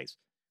of advice.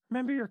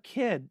 Remember, your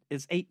kid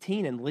is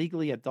 18 and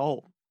legally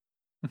adult.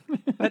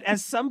 But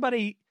as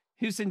somebody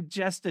who's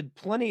ingested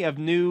plenty of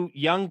new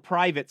young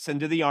privates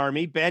into the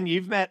Army, Ben,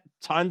 you've met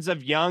tons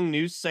of young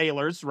new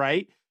sailors,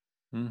 right?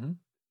 Mm-hmm.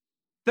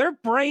 Their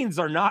brains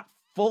are not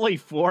fully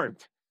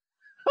formed.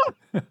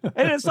 And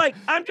it's like,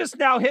 I'm just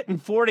now hitting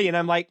 40, and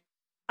I'm like,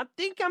 I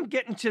think I'm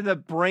getting to the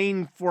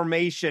brain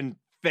formation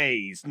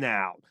phase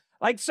now.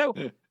 Like, so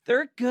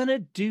they're gonna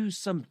do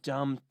some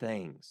dumb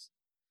things.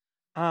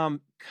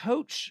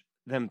 Coach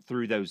them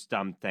through those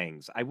dumb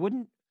things. I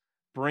wouldn't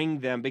bring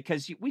them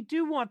because we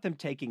do want them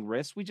taking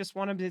risks. We just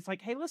want them to, it's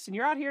like, hey, listen,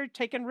 you're out here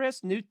taking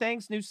risks, new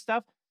things, new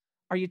stuff.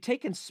 Are you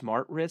taking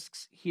smart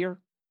risks here?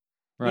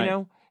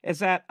 Right. Is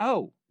that,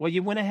 oh, well,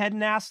 you went ahead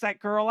and asked that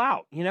girl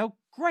out,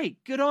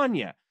 great, good on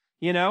you.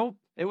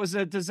 It was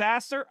a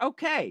disaster.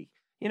 Okay.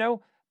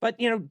 But,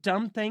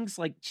 dumb things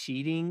like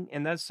cheating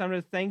and that's some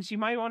of the things you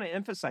might want to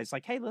emphasize.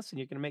 Like, hey, listen,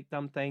 you're going to make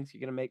dumb things. You're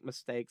going to make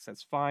mistakes.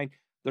 That's fine.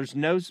 There's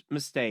no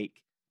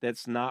mistake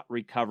that's not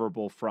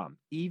recoverable from,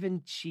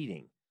 even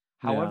cheating.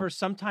 However,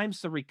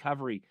 sometimes the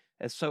recovery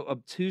is so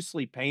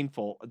obtusely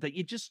painful that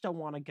you just don't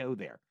want to go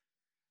there.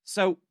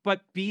 So,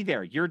 but be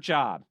there. Your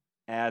job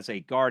as a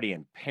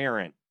guardian,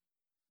 parent,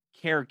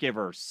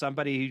 caregiver,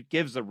 somebody who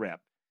gives a rip,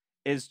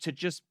 is to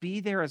just be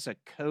there as a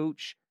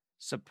coach,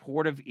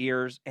 supportive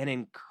ears, and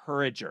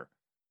encourager.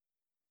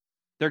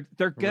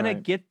 They're gonna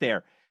get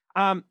there.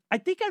 I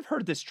think I've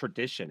heard this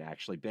tradition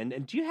actually, Ben.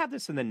 And do you have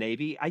this in the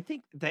Navy? I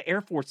think the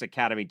Air Force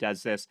Academy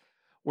does this,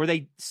 where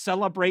they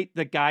celebrate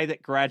the guy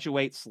that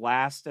graduates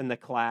last in the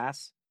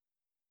class.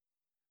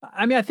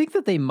 I mean, I think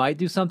that they might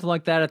do something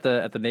like that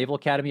at the Naval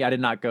Academy. I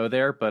did not go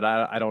there, but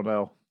I don't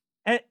know.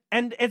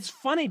 And it's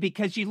funny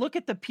because you look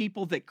at the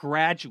people that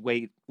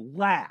graduate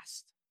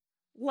last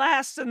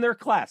in their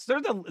class. They're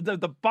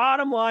the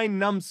bottom line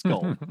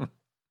numbskull.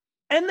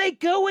 And they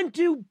go and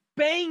do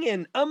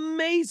banging,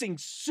 amazing,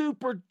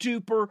 super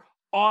duper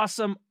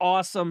awesome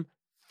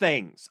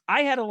things.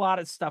 I had a lot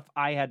of stuff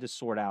I had to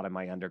sort out in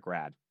my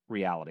undergrad,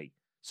 reality.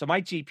 So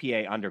my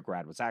GPA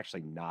undergrad was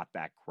actually not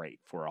that great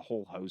for a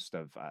whole host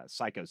of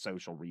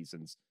psychosocial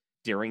reasons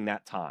during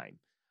that time.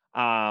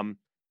 Um,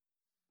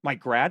 my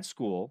grad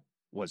school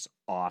was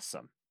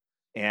awesome.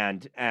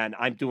 And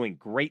I'm doing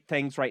great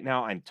things right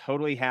now. I'm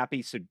totally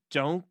happy. So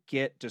don't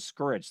get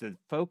discouraged. The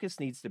focus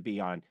needs to be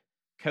on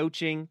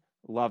coaching,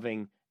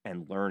 loving,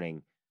 and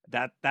learning.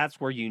 That's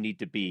where you need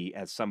to be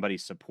as somebody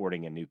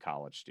supporting a new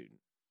college student.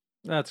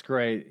 That's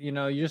great. You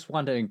just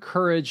want to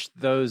encourage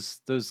those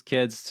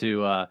kids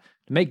to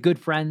make good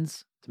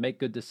friends, to make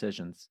good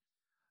decisions.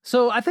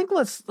 So I think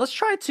let's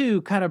try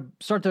to kind of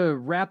start to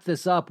wrap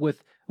this up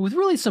with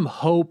really some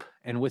hope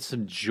and with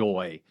some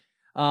joy.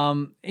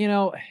 You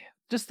know,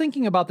 just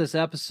thinking about this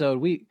episode,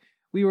 we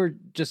were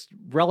just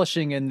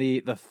relishing in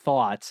the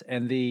thought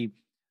and the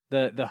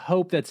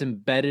hope that's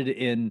embedded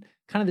in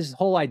kind of this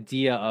whole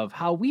idea of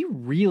how we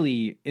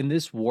really in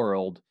this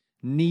world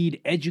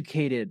need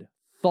educated,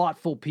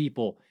 thoughtful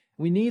people.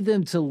 We need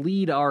them to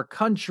lead our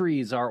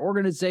countries, our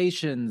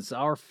organizations,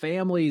 our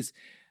families.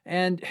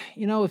 And,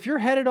 if you're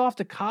headed off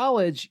to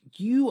college,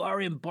 you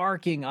are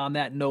embarking on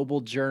that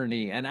noble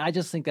journey. And I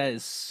just think that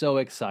is so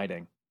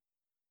exciting.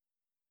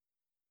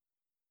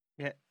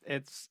 Yeah,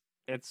 it's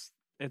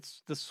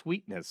the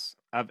sweetness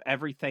of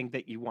everything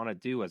that you want to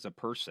do as a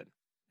person.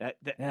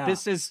 Yeah.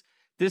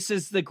 This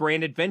is the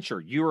grand adventure.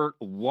 You're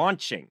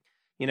launching.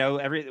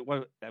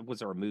 Was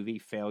there a movie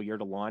Failure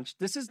to Launch?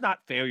 This is not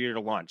failure to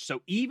launch.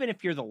 So even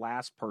if you're the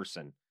last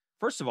person,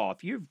 first of all,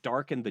 if you've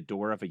darkened the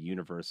door of a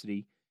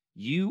university,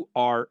 you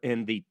are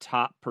in the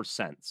top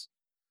percents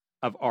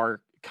of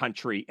our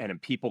country and in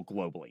people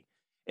globally.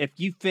 If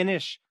you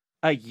finish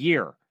a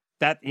year,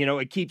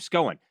 it keeps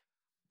going.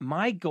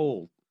 My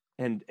goal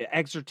and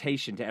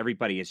exhortation to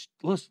everybody is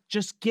let's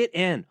just get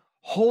in,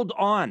 hold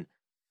on,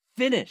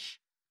 finish,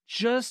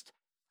 just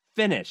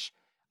finish.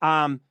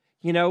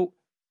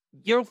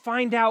 You'll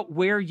find out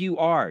where you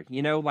are.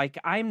 Like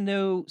I'm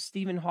no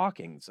Stephen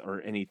Hawking's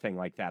or anything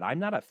like that. I'm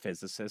not a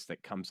physicist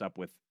that comes up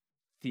with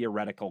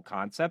theoretical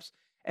concepts.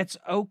 It's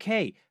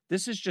okay.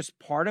 This is just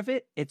part of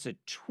it. It's a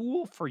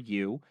tool for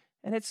you,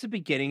 and it's the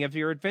beginning of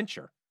your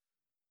adventure.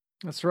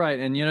 That's right.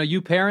 And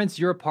you parents,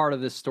 you're a part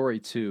of this story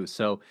too.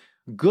 So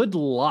good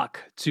luck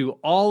to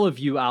all of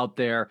you out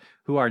there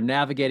who are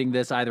navigating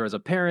this either as a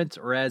parent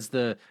or as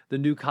the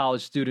new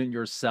college student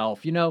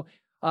yourself.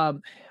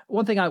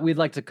 One thing we'd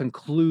like to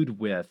conclude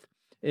with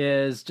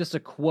is just a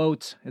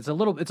quote. It's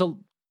a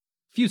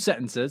few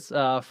sentences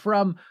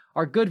from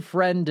our good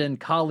friend and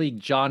colleague,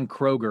 John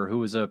Kroger, who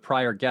was a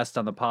prior guest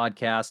on the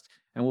podcast.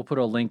 And we'll put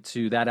a link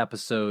to that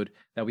episode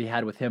that we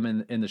had with him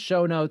in the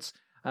show notes.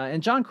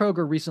 And John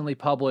Kroger recently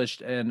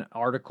published an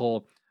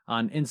article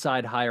on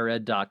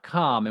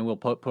InsideHigherEd.com, and we'll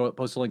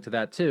post a link to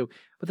that too.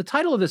 But the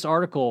title of this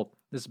article,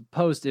 this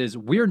post is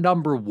 "We're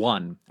Number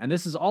One," and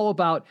this is all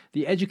about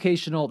the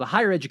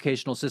higher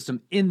educational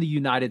system in the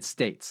United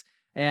States.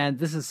 And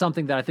this is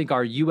something that I think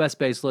our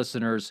US-based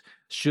listeners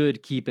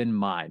should keep in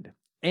mind.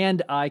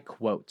 And I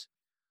quote,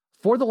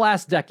 "For the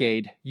last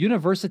decade,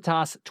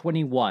 Universitas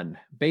 21,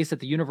 based at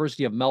the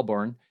University of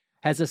Melbourne,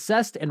 has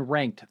assessed and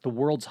ranked the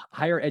world's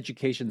higher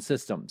education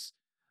systems.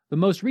 The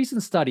most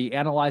recent study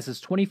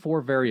analyzes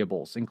 24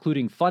 variables,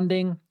 including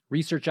funding,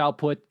 research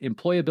output,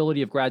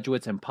 employability of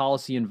graduates, and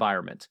policy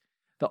environment.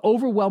 The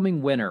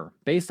overwhelming winner,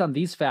 based on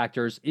these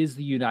factors, is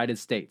the United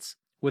States,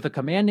 with a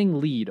commanding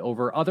lead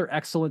over other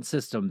excellent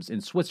systems in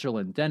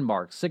Switzerland,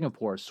 Denmark,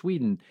 Singapore,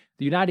 Sweden,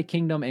 the United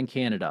Kingdom, and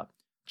Canada.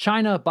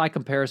 China, by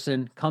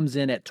comparison, comes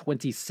in at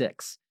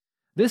 26.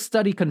 This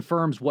study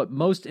confirms what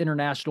most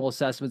international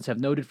assessments have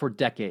noted for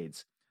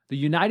decades. The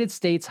United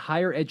States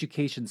higher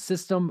education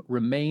system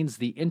remains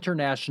the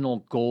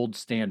international gold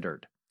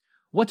standard."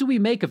 What do we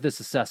make of this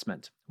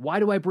assessment? Why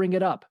do I bring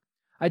it up?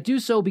 I do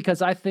so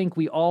because I think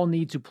we all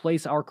need to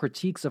place our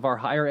critiques of our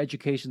higher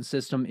education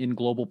system in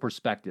global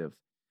perspective.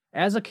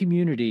 As a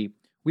community,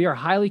 we are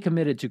highly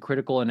committed to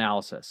critical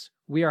analysis.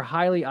 We are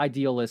highly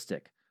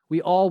idealistic.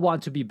 We all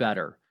want to be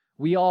better.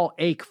 We all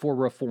ache for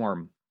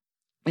reform.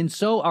 And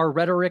so our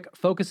rhetoric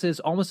focuses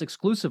almost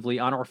exclusively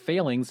on our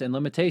failings and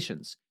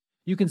limitations.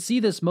 You can see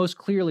this most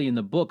clearly in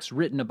the books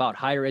written about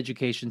higher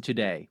education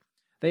today.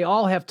 They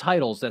all have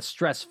titles that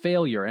stress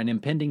failure and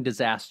impending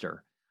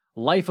disaster.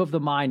 Life of the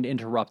Mind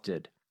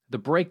Interrupted, The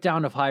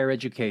Breakdown of Higher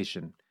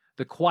Education,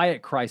 The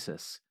Quiet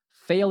Crisis,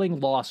 Failing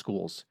Law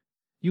Schools.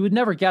 You would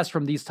never guess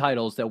from these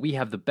titles that we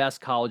have the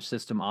best college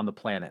system on the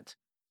planet.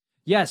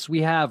 Yes,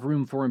 we have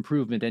room for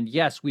improvement, and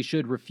yes, we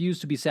should refuse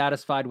to be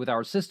satisfied with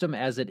our system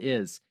as it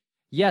is.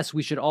 Yes,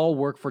 we should all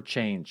work for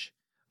change.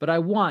 But I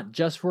want,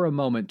 just for a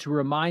moment, to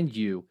remind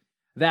you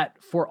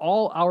that for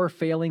all our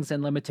failings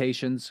and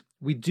limitations,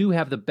 we do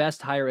have the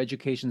best higher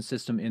education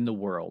system in the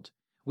world.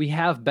 We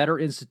have better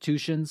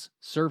institutions,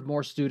 serve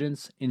more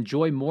students,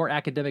 enjoy more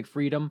academic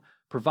freedom,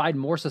 provide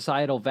more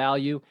societal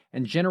value,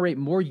 and generate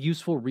more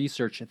useful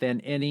research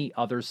than any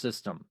other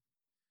system.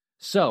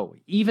 So,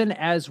 even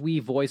as we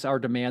voice our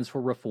demands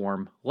for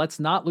reform, let's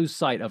not lose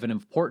sight of an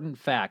important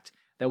fact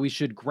that we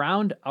should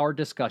ground our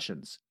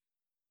discussions.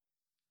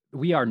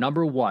 We are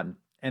number one,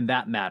 and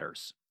that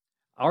matters.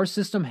 Our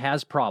system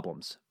has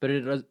problems, but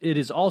it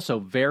is also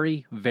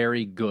very,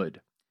 very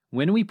good.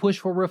 When we push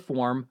for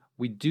reform,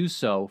 we do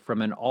so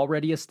from an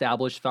already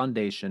established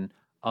foundation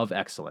of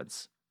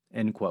excellence."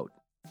 End quote.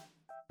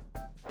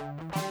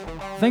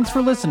 Thanks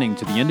for listening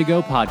to the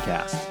Indigo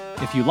Podcast.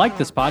 If you like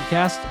this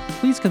podcast,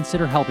 please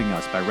consider helping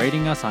us by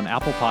rating us on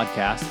Apple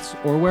Podcasts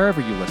or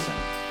wherever you listen,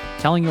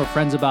 telling your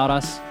friends about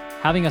us,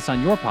 having us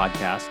on your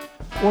podcast,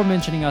 or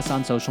mentioning us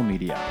on social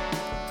media.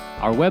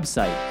 Our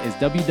website is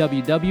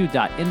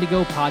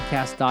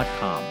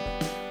www.indigopodcast.com,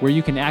 where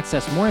you can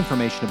access more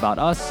information about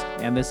us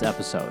and this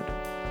episode.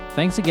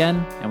 Thanks again,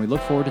 and we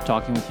look forward to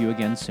talking with you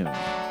again soon.